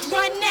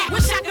 run that.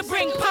 Wish I could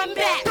bring pun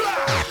back,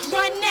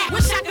 run that.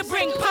 Wish I could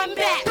bring pun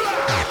back.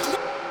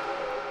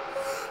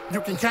 You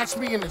can catch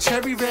me in the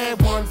cherry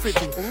red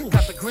 150.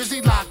 Got the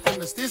grizzly locked in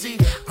the stizzy.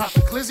 Pop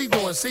the glizzy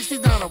doing 60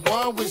 down a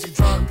one wizzy.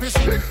 Drunk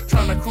pissy.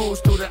 Trying to cruise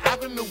through the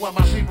avenue while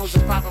my peoples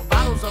is popping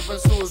bottles up in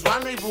Sue's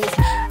rendezvous.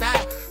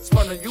 That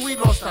spun a Yui,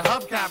 lost the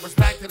hubcappers.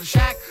 Back to the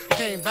shack.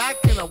 Came back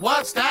in a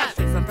what's that?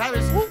 Straight from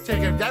Paris.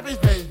 Chicken Debbie's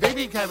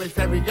baby cabbage,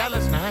 very yellow.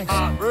 Nice.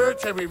 Bird,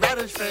 cherry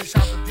radish, fresh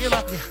out the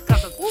dealer.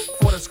 Got the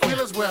for the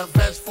squealers, wear a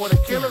vest for the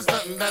killers.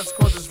 Nothing less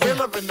cause it's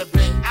realer in the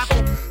big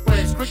apple. Where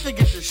it's quick to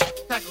get the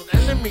shit tackled.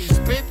 Enemies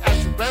spit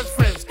at your best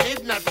friends,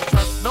 kidnap you,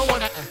 trust no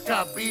one.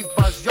 Got beef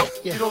buzz, yo,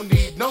 you don't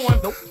need no one.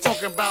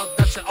 Talking about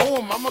that you owe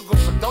him, I'ma go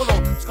for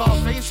Dolo.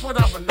 Scarface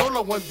without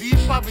Manolo, one deep,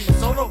 Bobby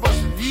solo,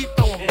 bustin' deep,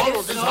 throwing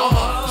bottles. It's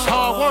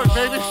hard work,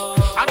 baby.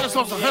 I just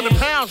lost 100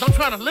 pounds, I'm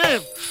trying to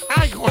live.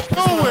 I ain't going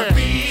nowhere.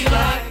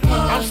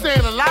 I'm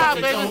staying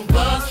alive, baby.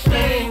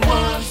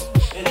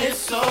 And it's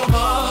so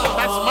hard.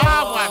 That's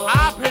my wife,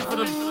 I pay for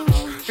them.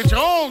 Get your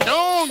own,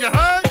 you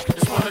heard?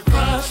 Just wanna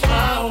crush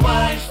my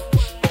wife.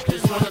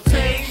 Just wanna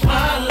take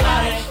my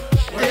life.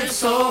 It's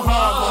so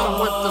hard.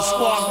 Going with the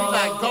squad, we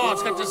like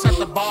guards. Catch us at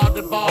the bar,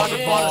 the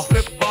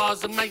strip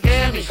bars in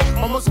Miami.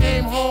 Almost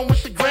came home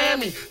with the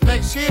Grammy.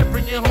 Next year,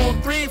 bring it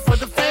home 3 for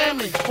the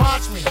family.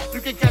 Watch me, you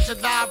can catch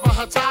it live on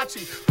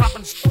Hitachi.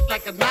 Popping shit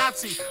like a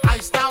Nazi.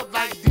 Iced out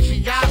like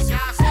DiBiase.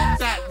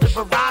 That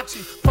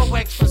Liberace,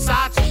 4X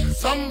Versace.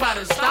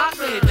 Somebody stop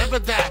me, never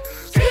that.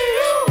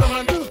 Come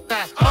on, do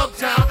that.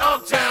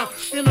 Uptown.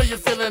 You know you're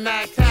feeling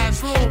that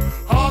cash rule.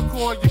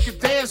 Hardcore, you can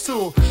dance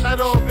to.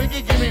 That old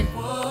Biggie, give me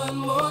one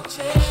more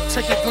chance.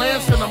 Take a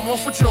glance and I'm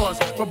off with yours.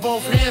 With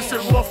both hands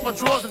and off my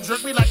drawers and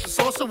jerk me like the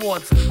Source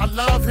Awards. I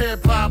love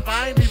hip hop.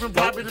 I ain't even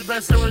probably the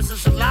best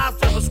lyricist alive.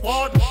 Terror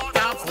Squad,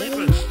 down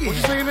sleeping. What'd you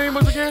say your name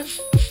was again?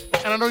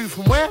 And I know you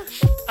from where?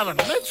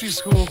 Elementary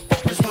school.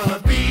 Just wanna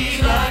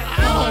be like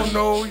I don't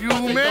know you,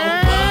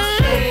 man.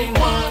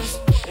 Once,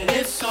 and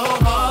it's so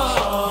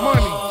hard.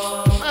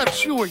 Money,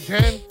 not you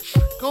again.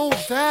 Go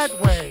that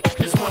way.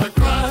 Just wanna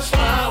crush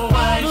my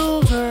wife.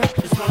 Loser.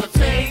 Just wanna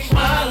take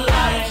my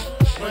life,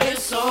 but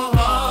it's so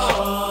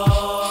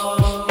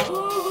hard.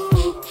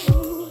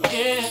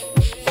 Yeah,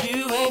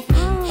 you ain't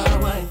my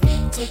wife,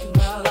 taking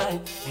my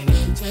life, and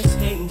if you just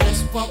hate,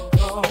 just walk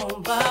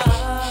on by.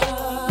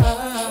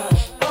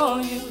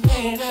 All you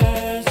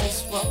haters,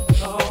 just walk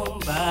on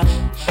by.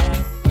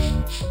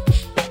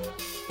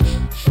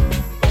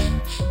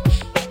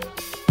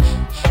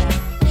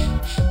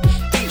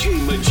 DJ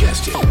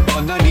Majestic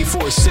on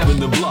 94.7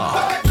 The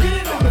Block. Get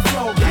it on the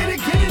floor, get it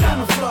on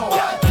the floor.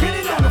 Get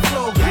it on the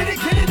floor, get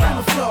it on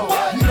the floor.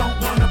 You don't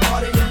wanna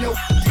party, then you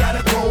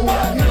gotta go.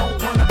 You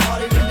don't wanna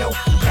party, then you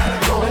gotta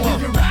go. And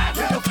if you ride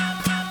to the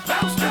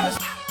bounce to the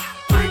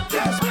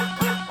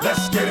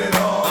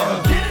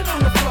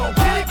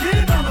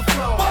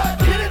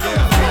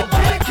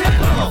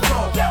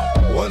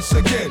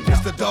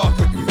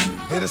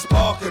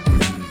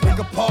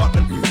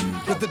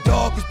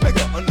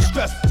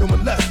rest. So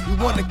unless you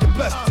wanna get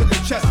blessed to the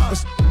chest,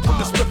 from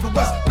the Smith and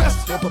West,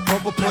 best of a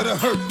bubble, put a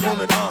hurt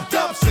on it.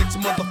 Dub 6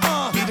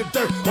 motherfucker, beat the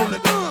dirt on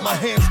it. My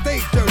hands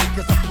stay dirty,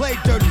 cause I play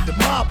dirty the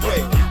mob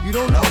way. You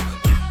don't know?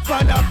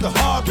 Find out the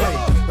hard way.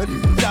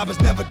 The job is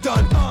never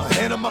done. I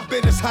handle my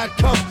business how it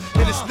comes,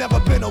 and it's never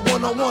been a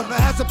one-on-one. There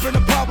hasn't been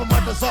a problem,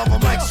 I dissolve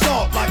them like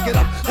salt. Lock it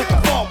up like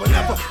a ball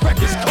whenever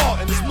record's caught,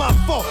 and it's my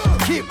fault.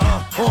 Keep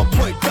on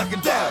point,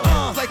 ducking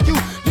down. Like you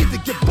need to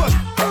get bust.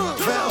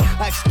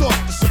 I extort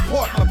to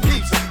support my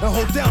peeps and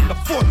hold down the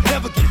fort.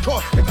 Never get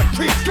caught if I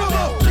creep. Come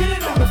on, get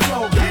it on the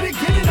floor, get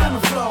it on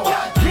the floor.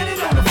 Get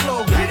it on the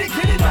floor, get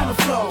it on the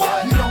floor.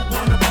 You don't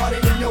wanna party,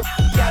 then you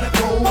gotta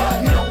go.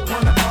 You don't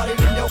wanna party,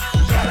 then you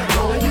gotta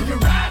go. And you can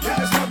ride to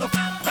this mother,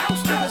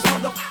 bounce to this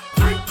mother,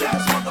 freak to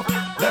this mother.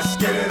 Let's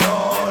get it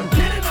on.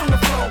 Get it on the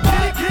floor,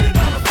 get it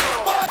on the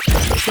floor.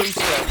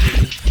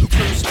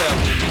 Two-step,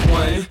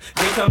 one.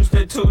 Then comes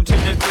the 2 to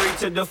the 3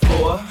 to the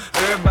 4.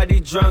 Everybody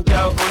drunk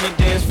out on the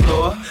dance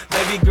floor.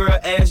 Baby girl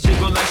ass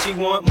jiggle like she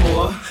want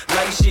more.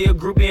 Like she a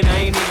groupie and I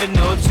ain't even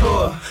no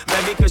tour.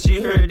 Maybe cause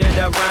she heard that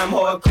I rhyme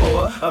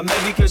hardcore. Or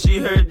maybe cause she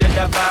heard that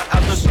I buy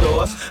out the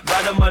stores.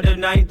 Bottom of the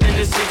ninth and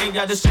the city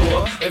got the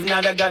score. If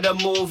not, I gotta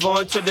move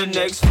on to the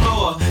next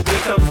floor.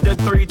 Then comes the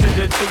 3 to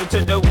the 2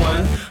 to the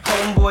 1.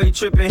 Homeboy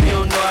tripping, he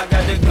don't know I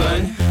got the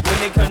gun. When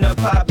they come to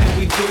poppin',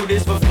 we do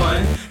this for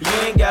fun. You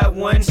ain't got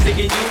one stick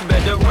and you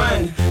better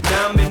run.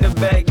 Now I'm in the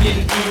back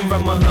getting eaten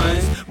from my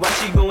huns. While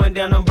she going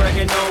down, I'm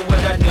bragging on what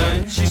I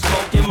done. She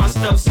smoking my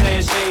stuff,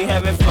 saying she ain't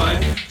having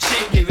fun.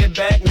 She give it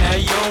back, now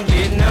you don't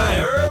get none.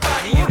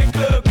 Everybody in the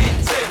club get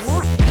tips.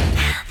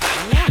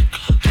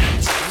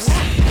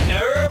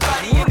 Now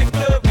everybody in the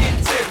club get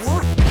tips.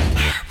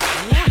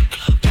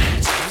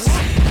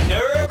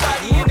 Now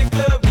everybody in the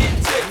club get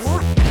tips.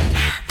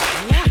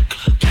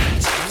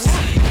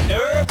 Now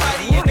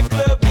everybody in the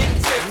club get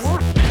tips.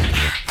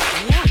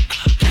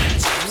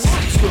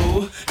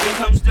 2, then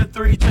comes the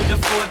 3 to the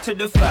 4 to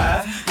the 5.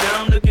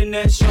 Now I'm looking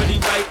at shorty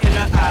right in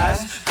the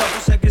eyes. Couple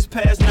seconds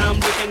pass, now I'm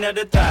looking at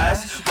her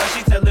thighs. While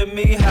she telling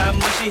me how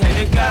much she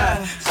hate a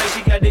guy. Say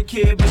she got a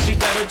kid, but she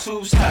got her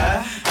tubes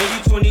high.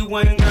 And you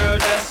 21, girl,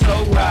 that's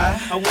so right.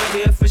 I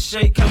wonder if a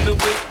shake coming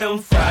with them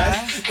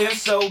fries. If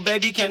so,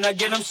 baby, can I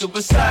get them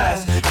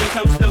supersized? Here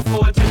comes the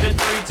 4 to the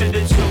 3 to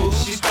the 2.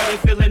 She started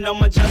feeling on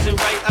my Johnson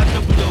right out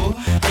the blue.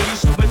 And you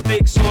super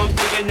thick, so I'm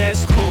thinking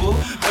that's cool.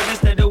 But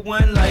instead of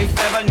one life,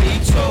 I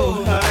need 2.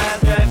 Her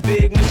eyes that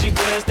big when she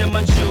glanced at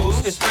my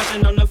jewels.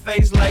 Expression on her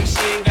face like she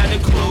ain't got a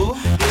clue.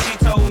 Then she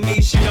told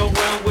me she don't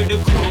run with the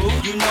crew.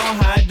 You know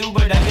how I do,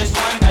 but I just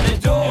one gotta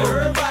do.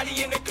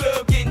 Everybody in the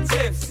club getting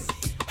tipsy.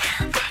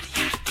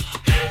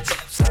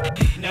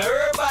 Now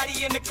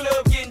everybody in the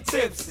club getting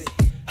tipsy.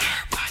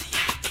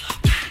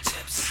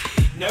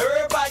 Now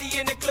everybody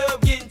in the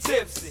club getting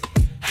tipsy.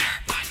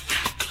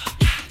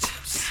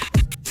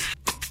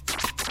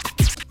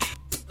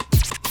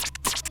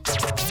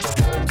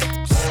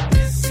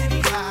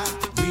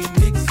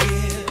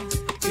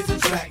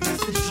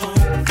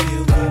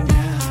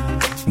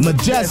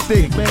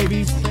 Majestic,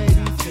 baby.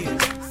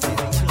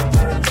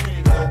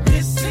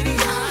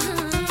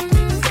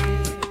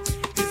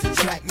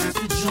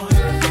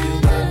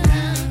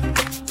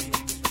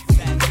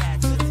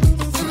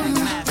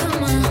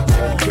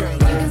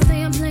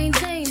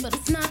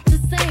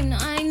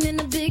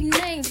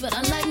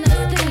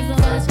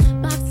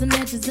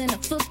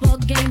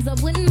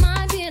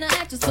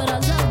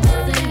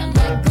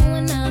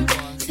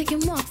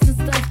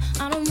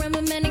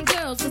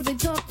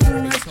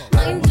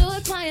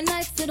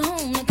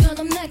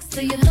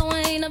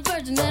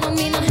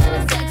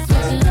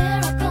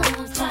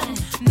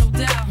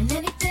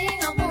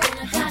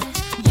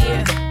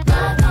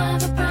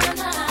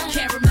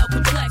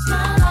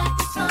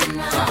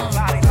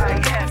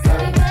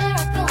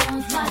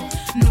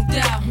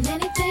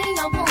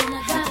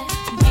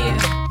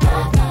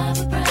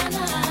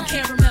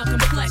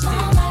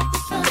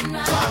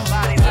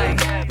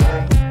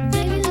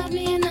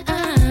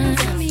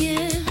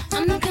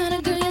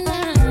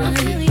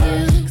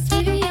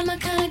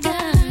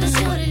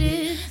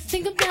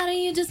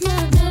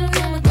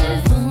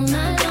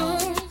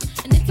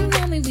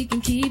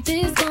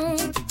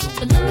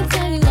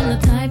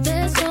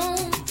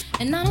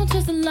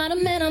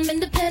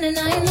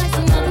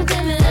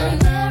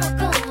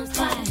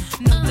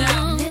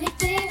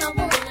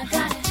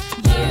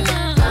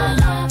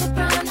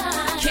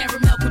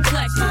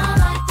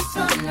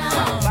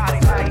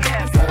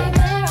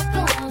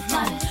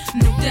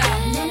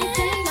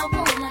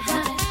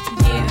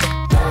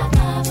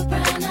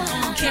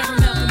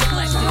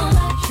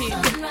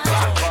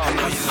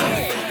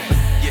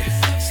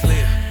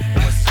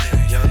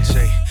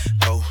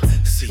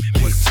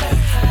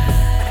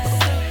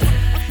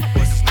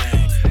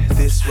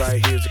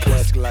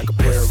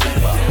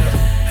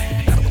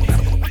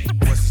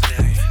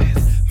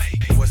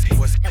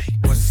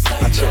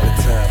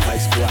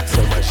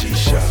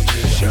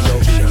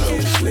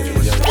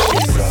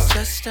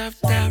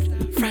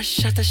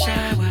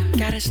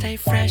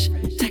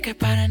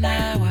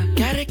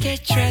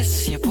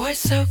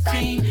 so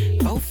clean,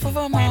 both of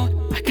them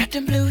on. I got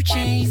them blue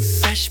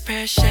jeans, fresh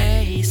pair of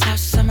shades,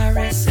 house on my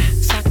wrist,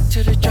 sock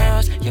to the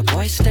drawers. Your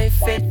boy stay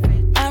fit.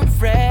 I'm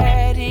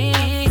ready.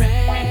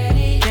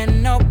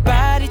 Can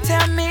nobody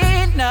tell me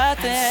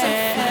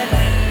nothing?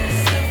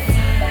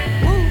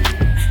 Woo.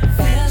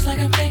 Feels like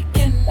I'm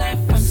taking off.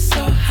 I'm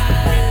so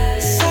high,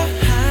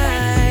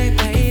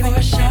 baby. For a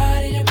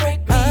shawty to break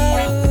me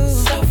up,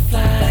 so fly.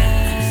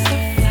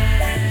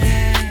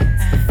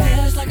 Yeah.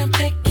 Feels like I'm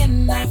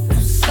taking off.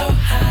 I'm so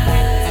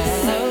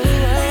high,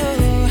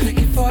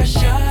 looking for a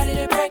shawty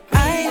to break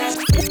me up.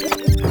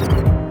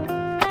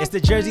 It's the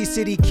Jersey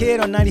City Kid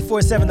on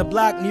 94.7 The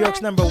Block, New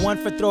York's #1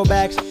 for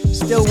throwbacks.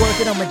 Still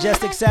working on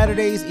Majestic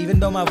Saturdays, even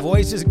though my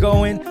voice is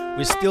going.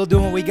 We're still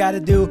doing what we gotta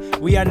do.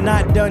 We are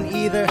not done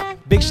either.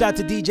 Big shout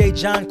to DJ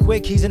John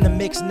Quick, he's in the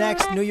mix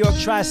next. New York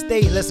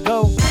Tri-State, let's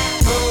go.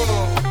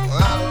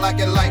 I like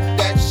it like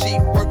that. She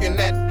working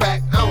that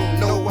back. I don't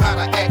know how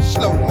to act.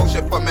 Slow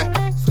motion for me.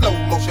 Slow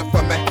motion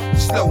for me.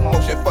 Slow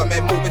motion for me.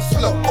 Moving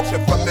slow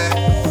motion for me.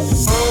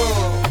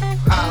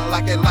 I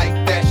like it like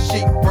that.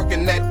 She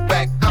working that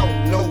back. I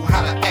don't know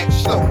how to act.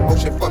 Slow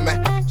motion for me.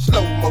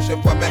 Slow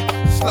motion for me.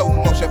 Slow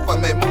motion for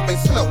me. Moving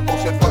slow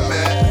motion for me.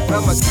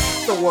 I'ma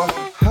throw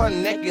her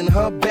neck and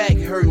her back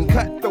hurting.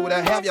 Cut through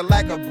to have you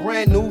like a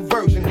brand new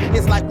version.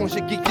 It's like once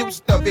you get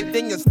used to it,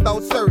 then you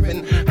start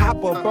serving.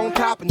 Hop up on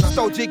top and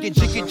start jiggy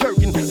jerking.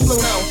 Slow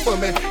down for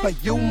me,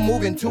 you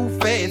moving too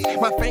fast.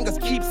 My fingers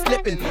keep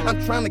slipping. I'm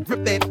trying to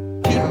grip that.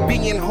 Keep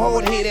being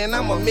hard-headed,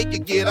 I'ma make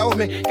it get over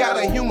me. Got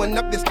a human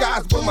up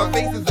disguise, but my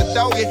face is a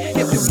doggy.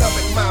 If you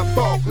loving my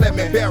bulk, let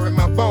me bury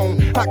my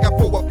bone. I got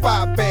 4 or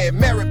 5 bad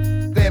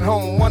married at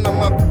home. One of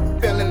my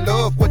fell in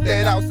love with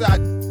that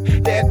outside.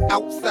 That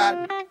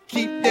outside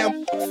keep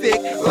them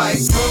sick like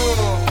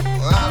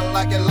I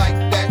like it like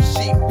that.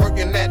 She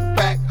working that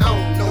back. I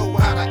don't know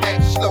how to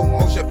act. Slow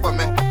motion for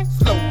me.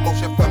 Slow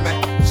motion for me.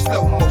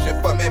 Slow motion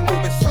for me.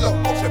 Moving slow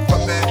motion for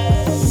me.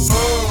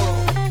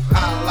 I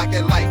like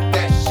it like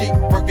that. She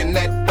working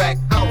that back.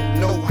 I don't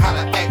know how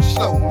to act.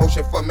 Slow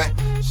motion for me.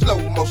 Slow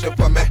motion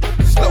for me.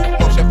 Slow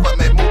motion for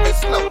me. Moving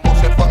slow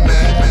motion for me.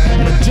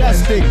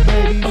 Majestic,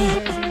 baby.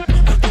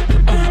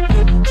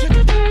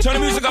 Turn the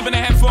music up in the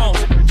headphones.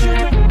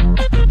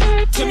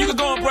 Tim, you can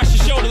go and brush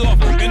your shoulders off,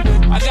 man.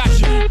 I got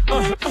you.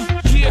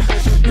 Yeah.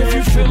 If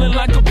you feeling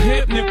like a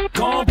pimp, nigga,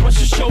 go and brush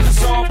your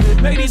shoulders off.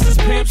 Ladies is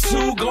pimps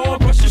too, go and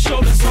brush your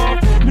shoulders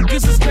off.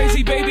 Niggas is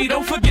crazy, baby,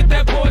 don't forget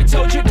that boy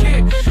told you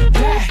kid.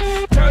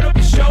 Yeah, turn up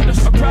your shoulders.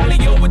 I probably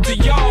owe it to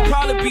y'all,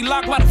 probably be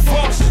locked by the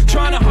force.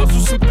 Trying to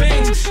hustle some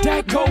things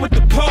that go with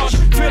the Porsche.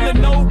 Feeling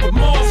no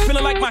remorse,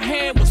 feeling like my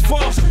hand was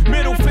forced.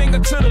 Middle finger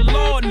to the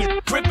Lord,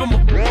 nigga, gripping my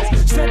balls.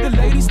 Said the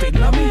ladies, they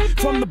love me.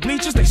 From the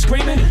bleachers, they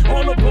screaming.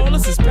 All the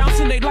ballers is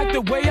bouncing, they like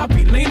the way I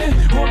be leaning.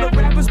 All the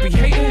rappers be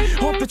hating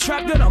off the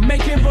trap that I'm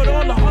making. But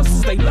all the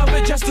hustlers, they love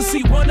it just to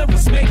see one of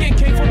us making.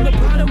 Came from the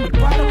bottom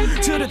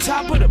to the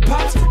top of the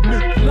pops.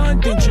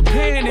 London,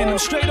 Japan, and I'm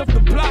straight off the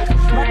block.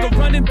 Like a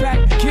running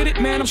back, get it,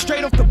 man, I'm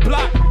straight off the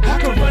block. I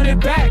can run it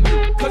back,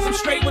 cause I'm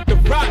straight with the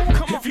rock.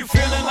 If you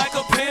feeling like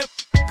a pimp,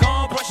 go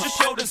on, brush your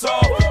shoulders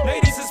off.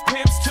 Ladies is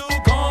pimps too,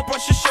 go on,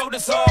 brush your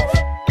shoulders off.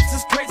 This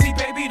is crazy,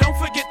 baby, don't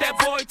forget that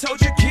boy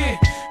told you get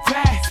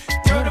back.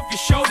 Dirt off your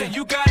shoulder,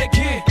 you gotta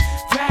get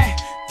back.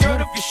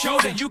 Dirt off your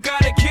shoulder, you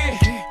gotta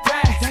get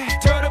back.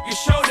 Dirt off your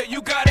shoulder,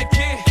 you gotta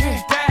get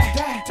back.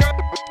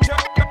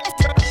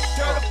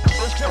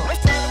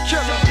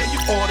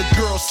 All the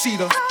girls see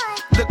the.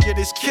 Look at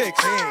his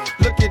kicks,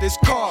 look at his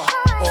car.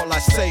 All I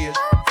say is,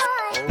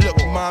 look,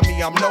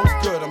 mommy, I'm no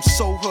good. I'm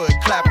so hood.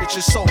 Clap at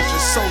your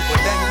soldiers, sober,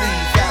 then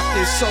leave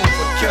after it's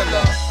over.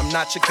 Killer, I'm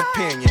not your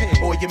companion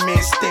or your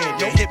man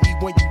standing. Hit me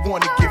when you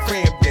wanna get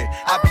rammed in.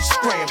 I be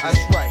scrambling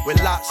with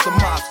lots of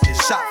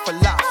mobsters, shot for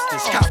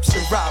lobsters, cops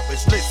and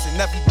robbers. Listen,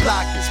 every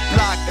block is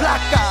block.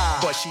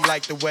 But she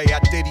like the way I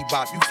diddy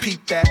bop. You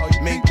peep that?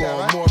 Mabel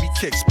on Maury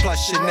kicks plus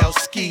Chanel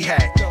ski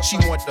hat. She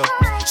want the,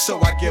 so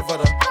I give her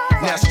the.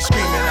 Now she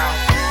screaming out,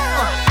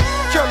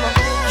 killer.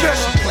 Yeah,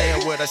 she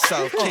playing with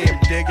herself.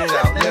 Can't dig it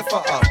out. Lift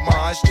her up,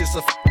 ma. It's just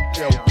a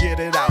yo. Get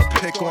it out.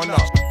 Pick one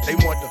up. They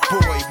want the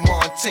boy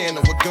Montana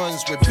with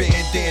guns with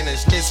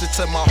bandanas. Listen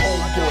to my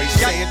homeboy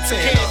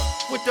Santana.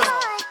 With the,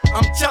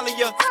 I'm telling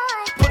ya,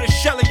 put a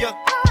shell in ya.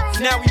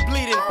 Now he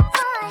bleeding.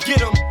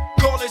 Get him.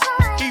 Call us.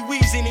 He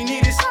wheezing. He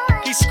need us.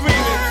 He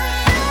screaming.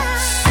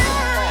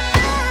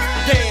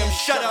 Damn,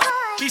 shut up.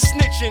 He's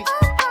snitching.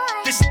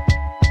 This.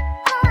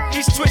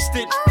 He's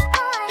twisted.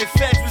 If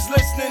Feds was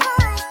listening,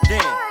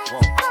 damn.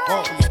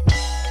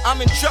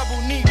 I'm in trouble,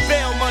 need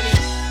bail money.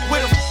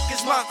 Where the f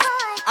is my?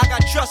 I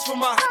got trust for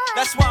my.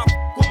 That's why I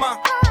with my.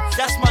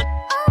 That's my.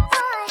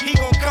 He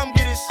gon' come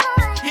get us.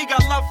 He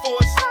got love for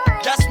us.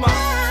 That's my.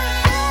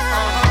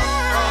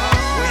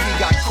 When he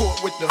got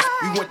caught with the,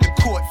 we went to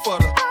court for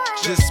the.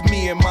 Just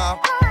me and my,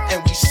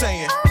 and we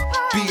saying,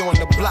 be on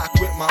the block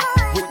with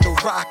the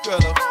rock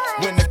of the.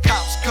 When the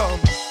cops come,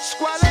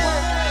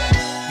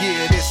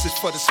 yeah, this is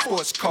for the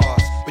sports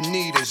cars.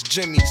 Bonitas,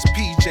 Jimmy's,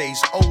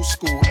 PJs, old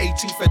school,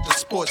 18th at the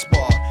sports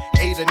bar.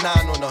 8 or 9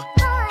 on the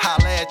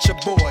holla at your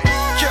boy.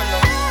 Killer.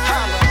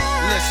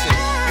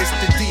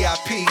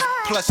 VIP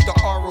plus the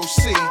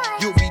ROC.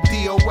 You'll be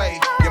DOA.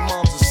 Your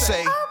moms will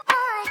say,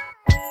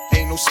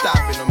 ain't no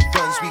stopping them.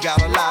 Guns, we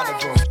got a lot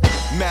of them.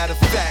 Matter of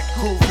fact,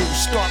 guru,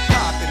 start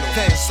popping them.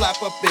 Then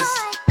slap up his,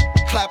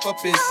 clap up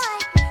his,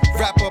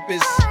 wrap up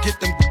his, get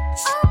them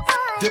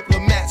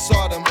diplomats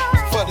are them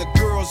for the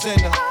girls in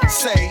the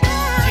say.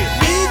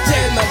 DJ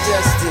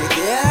Majestic,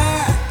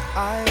 yeah.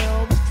 I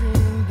always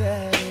dreamed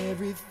that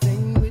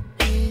everything would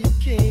be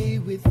okay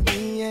with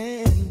me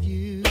and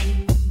you,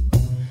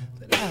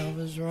 but I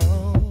was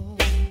wrong.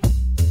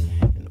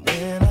 And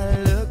when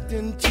I looked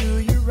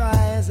into your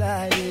eyes,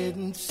 I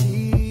didn't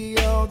see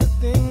all the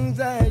things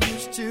I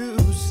used to.